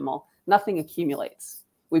space optimal, nothing accumulates.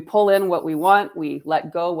 We pull in what we want, we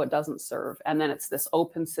let go what doesn't serve. And then it's this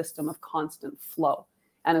open system of constant flow.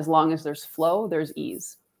 And as long as there's flow, there's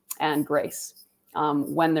ease and grace.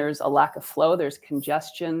 When there's a lack of flow, there's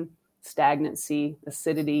congestion, stagnancy,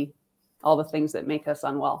 acidity, all the things that make us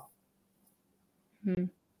unwell.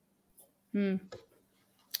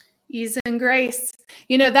 Ease and grace.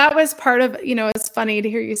 That was part of, it's funny to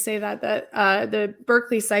hear you say that the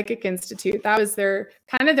Berkeley Psychic Institute, that was their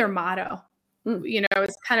motto.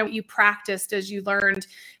 It's kind of what you practiced as you learned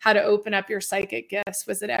how to open up your psychic gifts,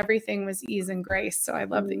 was that everything was ease and grace. So I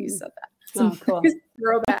love that you said that. Oh, cool.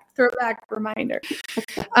 Throwback reminder.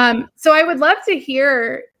 So I would love to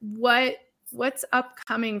hear what's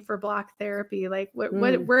upcoming for block therapy. Like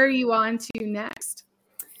where are you on to next?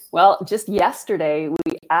 Well, just yesterday,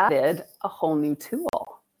 we added a whole new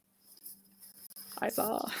tool. I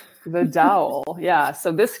saw. The dowel. Yeah.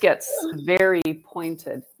 So this gets very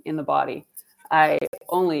pointed in the body. I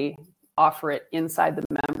only offer it inside the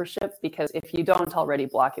membership because if you don't already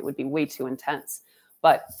block, it would be way too intense.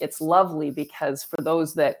 But it's lovely because for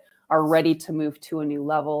those that are ready to move to a new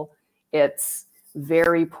level, it's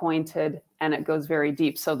very pointed and it goes very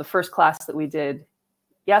deep. So the first class that we did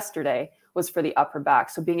yesterday was for the upper back.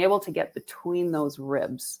 So being able to get between those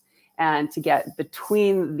ribs and to get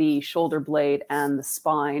between the shoulder blade and the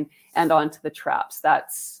spine and onto the traps,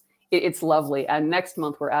 it's lovely. And next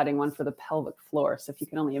month we're adding one for the pelvic floor. So if you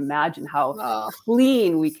can only imagine how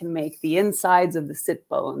clean we can make the insides of the sit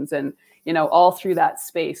bones and, all through that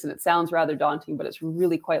space. And it sounds rather daunting, but it's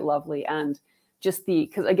really quite lovely. And just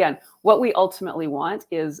because again, what we ultimately want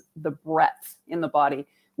is the breadth in the body.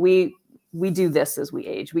 We do this as we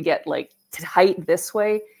age. We get like tight this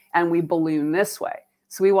way and we balloon this way.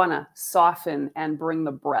 So we want to soften and bring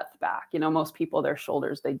the breadth back. Most people, their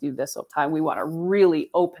shoulders, they do this all the time. We want to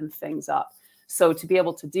really open things up. So to be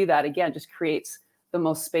able to do that, again, just creates the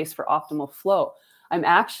most space for optimal flow. I'm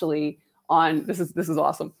actually on, this is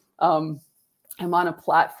awesome. I'm on a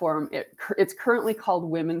platform. It's currently called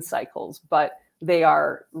Women's Cycles, but they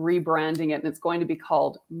are rebranding it and it's going to be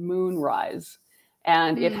called Moonrise.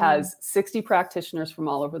 And it has 60 practitioners from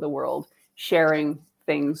all over the world sharing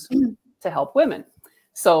things to help women.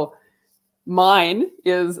 So mine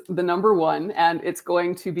is the number one, and it's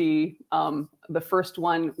going to be the first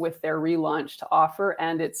one with their relaunch to offer,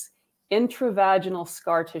 and it's intravaginal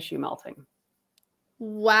scar tissue melting.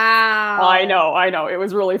 Wow. I know. It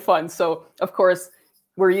was really fun. So, of course,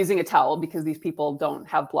 we're using a towel because these people don't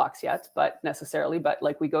have blocks yet, but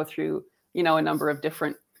like we go through, a number of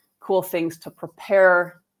different cool things to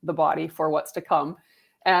prepare the body for what's to come.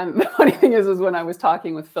 And the funny thing is when I was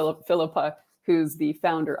talking with Philippa, who's the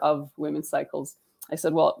founder of Women's Cycles, I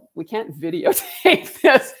said, well, we can't videotape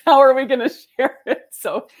this. How are we going to share it?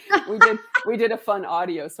 So we did a fun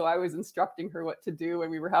audio. So I was instructing her what to do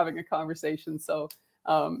and we were having a conversation. So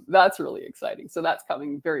that's really exciting. So that's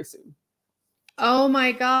coming very soon. Oh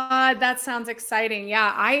my God, that sounds exciting.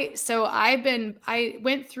 Yeah, I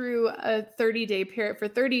went through a 30-day period. For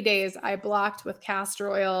 30 days, I blocked with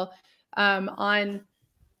castor oil on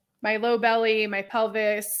my low belly, my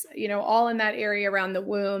pelvis, all in that area around the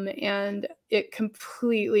womb. And it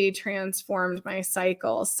completely transformed my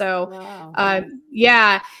cycle. So, Wow.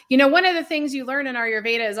 yeah, one of the things you learn in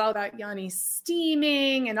Ayurveda is all about yoni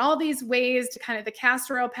steaming and all these ways to kind of the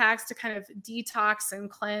castor oil packs to kind of detox and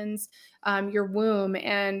cleanse your womb.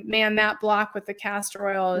 And man, that block with the castor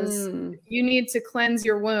oil is, you need to cleanse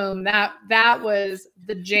your womb. That was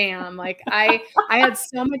the jam. Like I had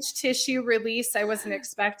so much tissue release I wasn't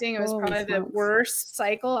expecting. It was probably the worst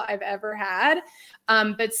cycle I've ever had.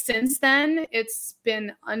 But since then, it's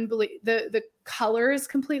been unbelievable. The color is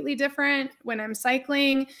completely different when I'm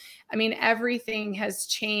cycling. I mean, everything has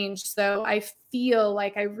changed. So I feel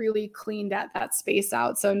like I really cleaned that space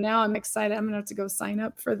out. So now I'm excited. I'm going to have to go sign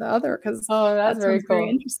up for the other because that's very cool. Very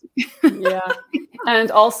interesting. Yeah.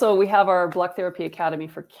 And also we have our Block Therapy Academy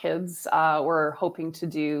for kids. We're hoping to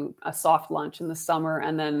do a soft launch in the summer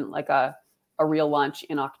and then like a real launch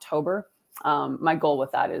in October. My goal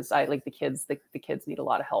with that is I like the kids need a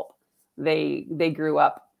lot of help. They grew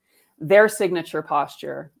up, their signature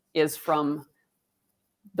posture is from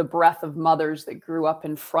the breath of mothers that grew up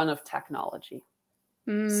in front of technology.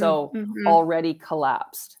 So already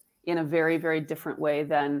collapsed in a very, very different way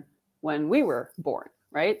than when we were born,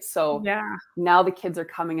 right? So now the kids are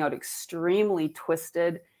coming out extremely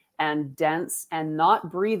twisted and dense and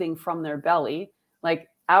not breathing from their belly. Like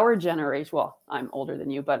our generation, well, I'm older than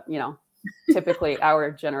you, but typically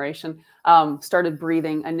our generation started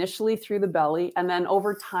breathing initially through the belly. And then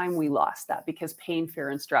over time, we lost that because pain, fear,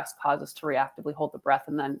 and stress cause us to reactively hold the breath.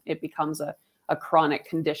 And then it becomes a chronic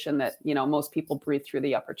condition that, most people breathe through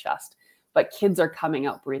the upper chest. But kids are coming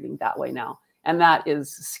out breathing that way now. And that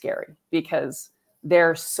is scary because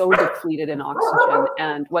they're so depleted in oxygen.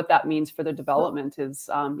 And what that means for their development is,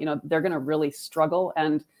 they're going to really struggle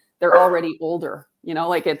and they're already older,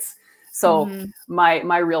 So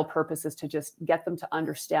my real purpose is to just get them to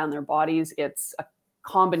understand their bodies. It's a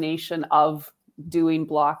combination of doing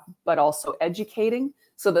block, but also educating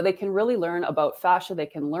so that they can really learn about fascia. They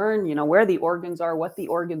can learn, where the organs are, what the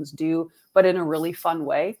organs do, but in a really fun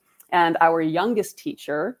way. And our youngest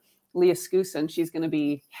teacher, Leah Skusen, she's going to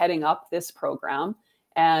be heading up this program.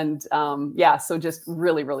 And so just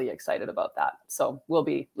really, really excited about that. So we'll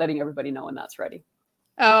be letting everybody know when that's ready.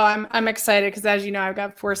 Oh, I'm excited because as you know, I've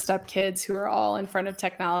got 4-step kids who are all in front of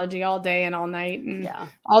technology all day and all night and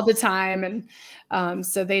all the time. And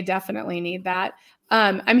so they definitely need that.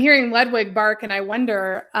 I'm hearing Ludwig bark and I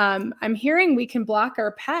wonder, I'm hearing we can block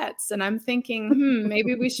our pets and I'm thinking,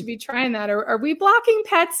 maybe we should be trying that. Or are we blocking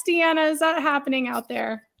pets, Deanna? Is that happening out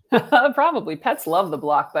there? Probably. Pets love the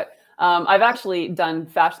block, but I've actually done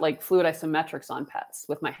fluid isometrics on pets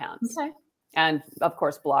with my hands. Okay. And of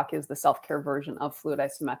course, block is the self-care version of fluid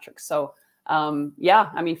isometrics. So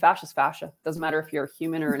fascia is fascia. Doesn't matter if you're a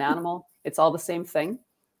human or an animal, it's all the same thing.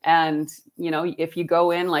 And, if you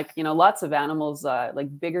go in lots of animals,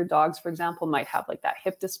 like bigger dogs, for example, might have like that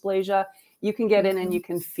hip dysplasia. You can get in and you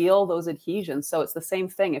can feel those adhesions. So it's the same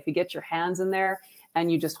thing. If you get your hands in there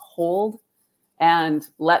and you just hold and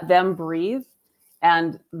let them breathe,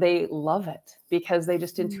 and they love it because they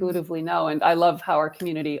just intuitively know. And I love how our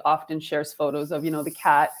community often shares photos of, the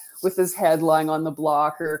cat with his head lying on the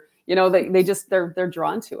block or, they're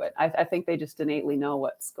drawn to it. I think they just innately know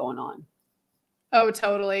what's going on. Oh,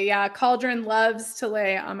 totally. Yeah. Cauldron loves to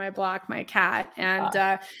lay on my block, my cat.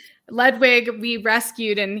 And Ludwig, we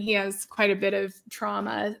rescued, and he has quite a bit of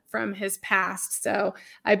trauma from his past. So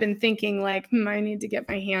I've been thinking I need to get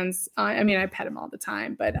my hands on. I mean, I pet him all the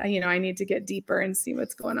time, but I need to get deeper and see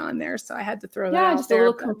what's going on there. So I had to throw that out there. Yeah, just a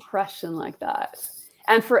little compression like that.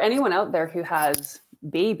 And for anyone out there who has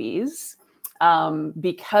babies,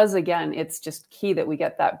 because again, it's just key that we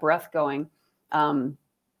get that breath going.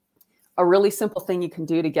 A really simple thing you can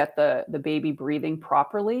do to get the baby breathing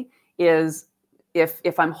properly is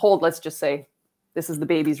if I'm let's just say this is the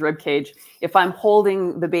baby's rib cage. If I'm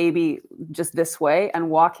holding the baby just this way and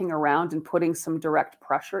walking around and putting some direct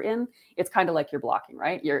pressure in, it's kind of like you're blocking,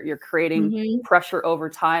 right? You're creating pressure over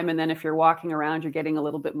time. And then if you're walking around, you're getting a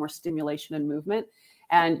little bit more stimulation and movement.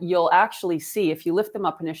 And you'll actually see, if you lift them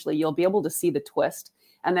up initially, you'll be able to see the twist.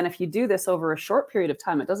 And then if you do this over a short period of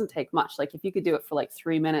time, it doesn't take much. Like if you could do it for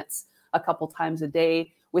 3 minutes, a couple times a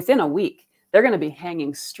day, within a week, they're going to be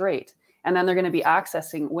hanging straight. And then they're going to be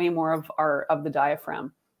accessing way more of the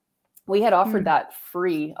diaphragm. We had offered that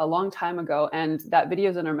free a long time ago, and that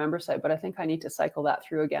video is on our member site, but I think I need to cycle that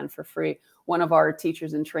through again for free. One of our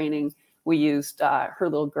teachers in training, we used her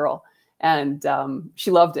little girl, and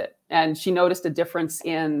she loved it. And she noticed a difference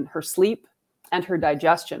in her sleep and her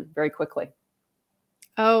digestion very quickly.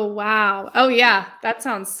 Oh, wow. Oh, yeah. That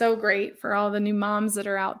sounds so great for all the new moms that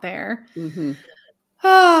are out there.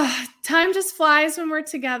 Oh, time just flies when we're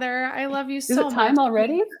together. I love you Is so it much. time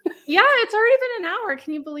already? Yeah, it's already been an hour.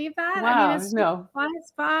 Can you believe that? I mean, Wow, it's just no. flies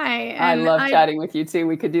by. I And love chatting with you too.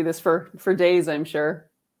 We could do this for days, I'm sure.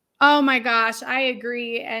 oh my gosh, I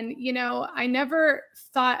agree. And I never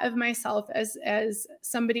thought of myself as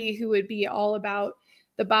somebody who would be all about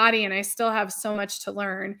the body, and I still have so much to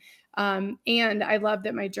learn. And I love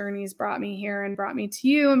that my journey's brought me here and brought me to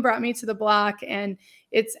you and brought me to the block. And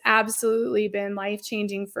it's absolutely been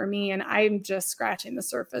life-changing for me. And I'm just scratching the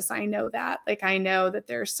surface. I know that. Like, I know that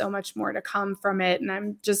there's so much more to come from it. And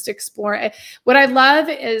I'm just exploring. What I love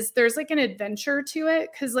is there's like an adventure to it,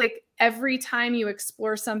 because like every time you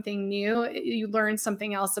explore something new, you learn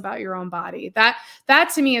something else about your own body. That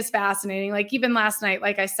to me is fascinating. Like even last night,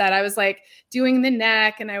 like I said, I was like doing the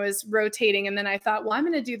neck and I was rotating, and then I thought, well, I'm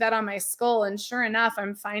going to do that on my skull. And sure enough,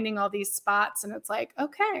 I'm finding all these spots, and it's like,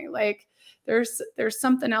 okay, like there's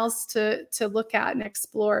something else to look at and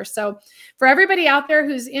explore. So for everybody out there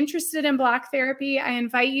who's interested in block therapy, I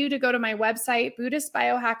invite you to go to my website,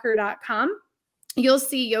 buddhistbiohacker.com. You'll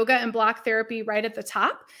see yoga and block therapy right at the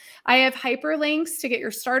top. I have hyperlinks to get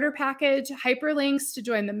your starter package, hyperlinks to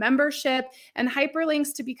join the membership, and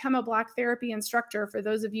hyperlinks to become a block therapy instructor for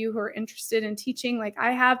those of you who are interested in teaching like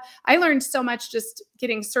I have. I learned so much just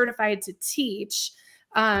getting certified to teach.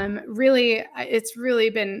 Really, it's really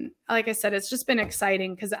been, like I said, it's just been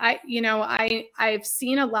exciting because I've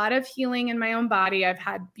seen a lot of healing in my own body. I've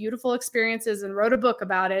had beautiful experiences and wrote a book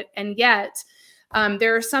about it. And yet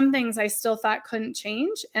there are some things I still thought couldn't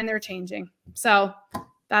change, and they're changing. So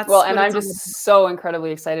that's and I'm just so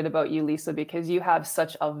incredibly excited about you, Lisa, because you have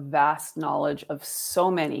such a vast knowledge of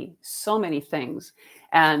so many things.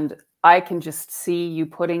 And I can just see you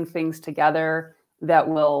putting things together that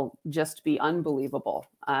will just be unbelievable.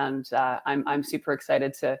 And I'm super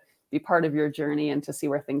excited to be part of your journey and to see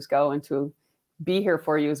where things go and to be here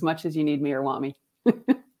for you as much as you need me or want me.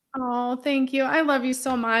 Oh, thank you. I love you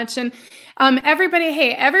so much. And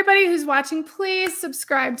everybody who's watching, please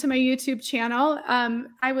subscribe to my YouTube channel.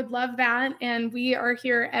 I would love that. And we are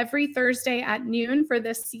here every Thursday at noon for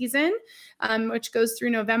this season, which goes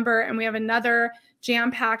through November. And we have another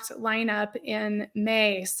jam-packed lineup in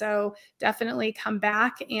May. So definitely come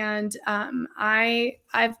back. And I'm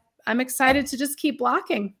excited to just keep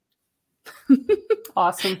blocking.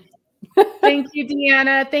 Awesome. Thank you,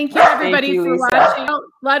 Deanna. Thank you, everybody, for watching.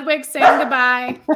 Ludwig saying goodbye.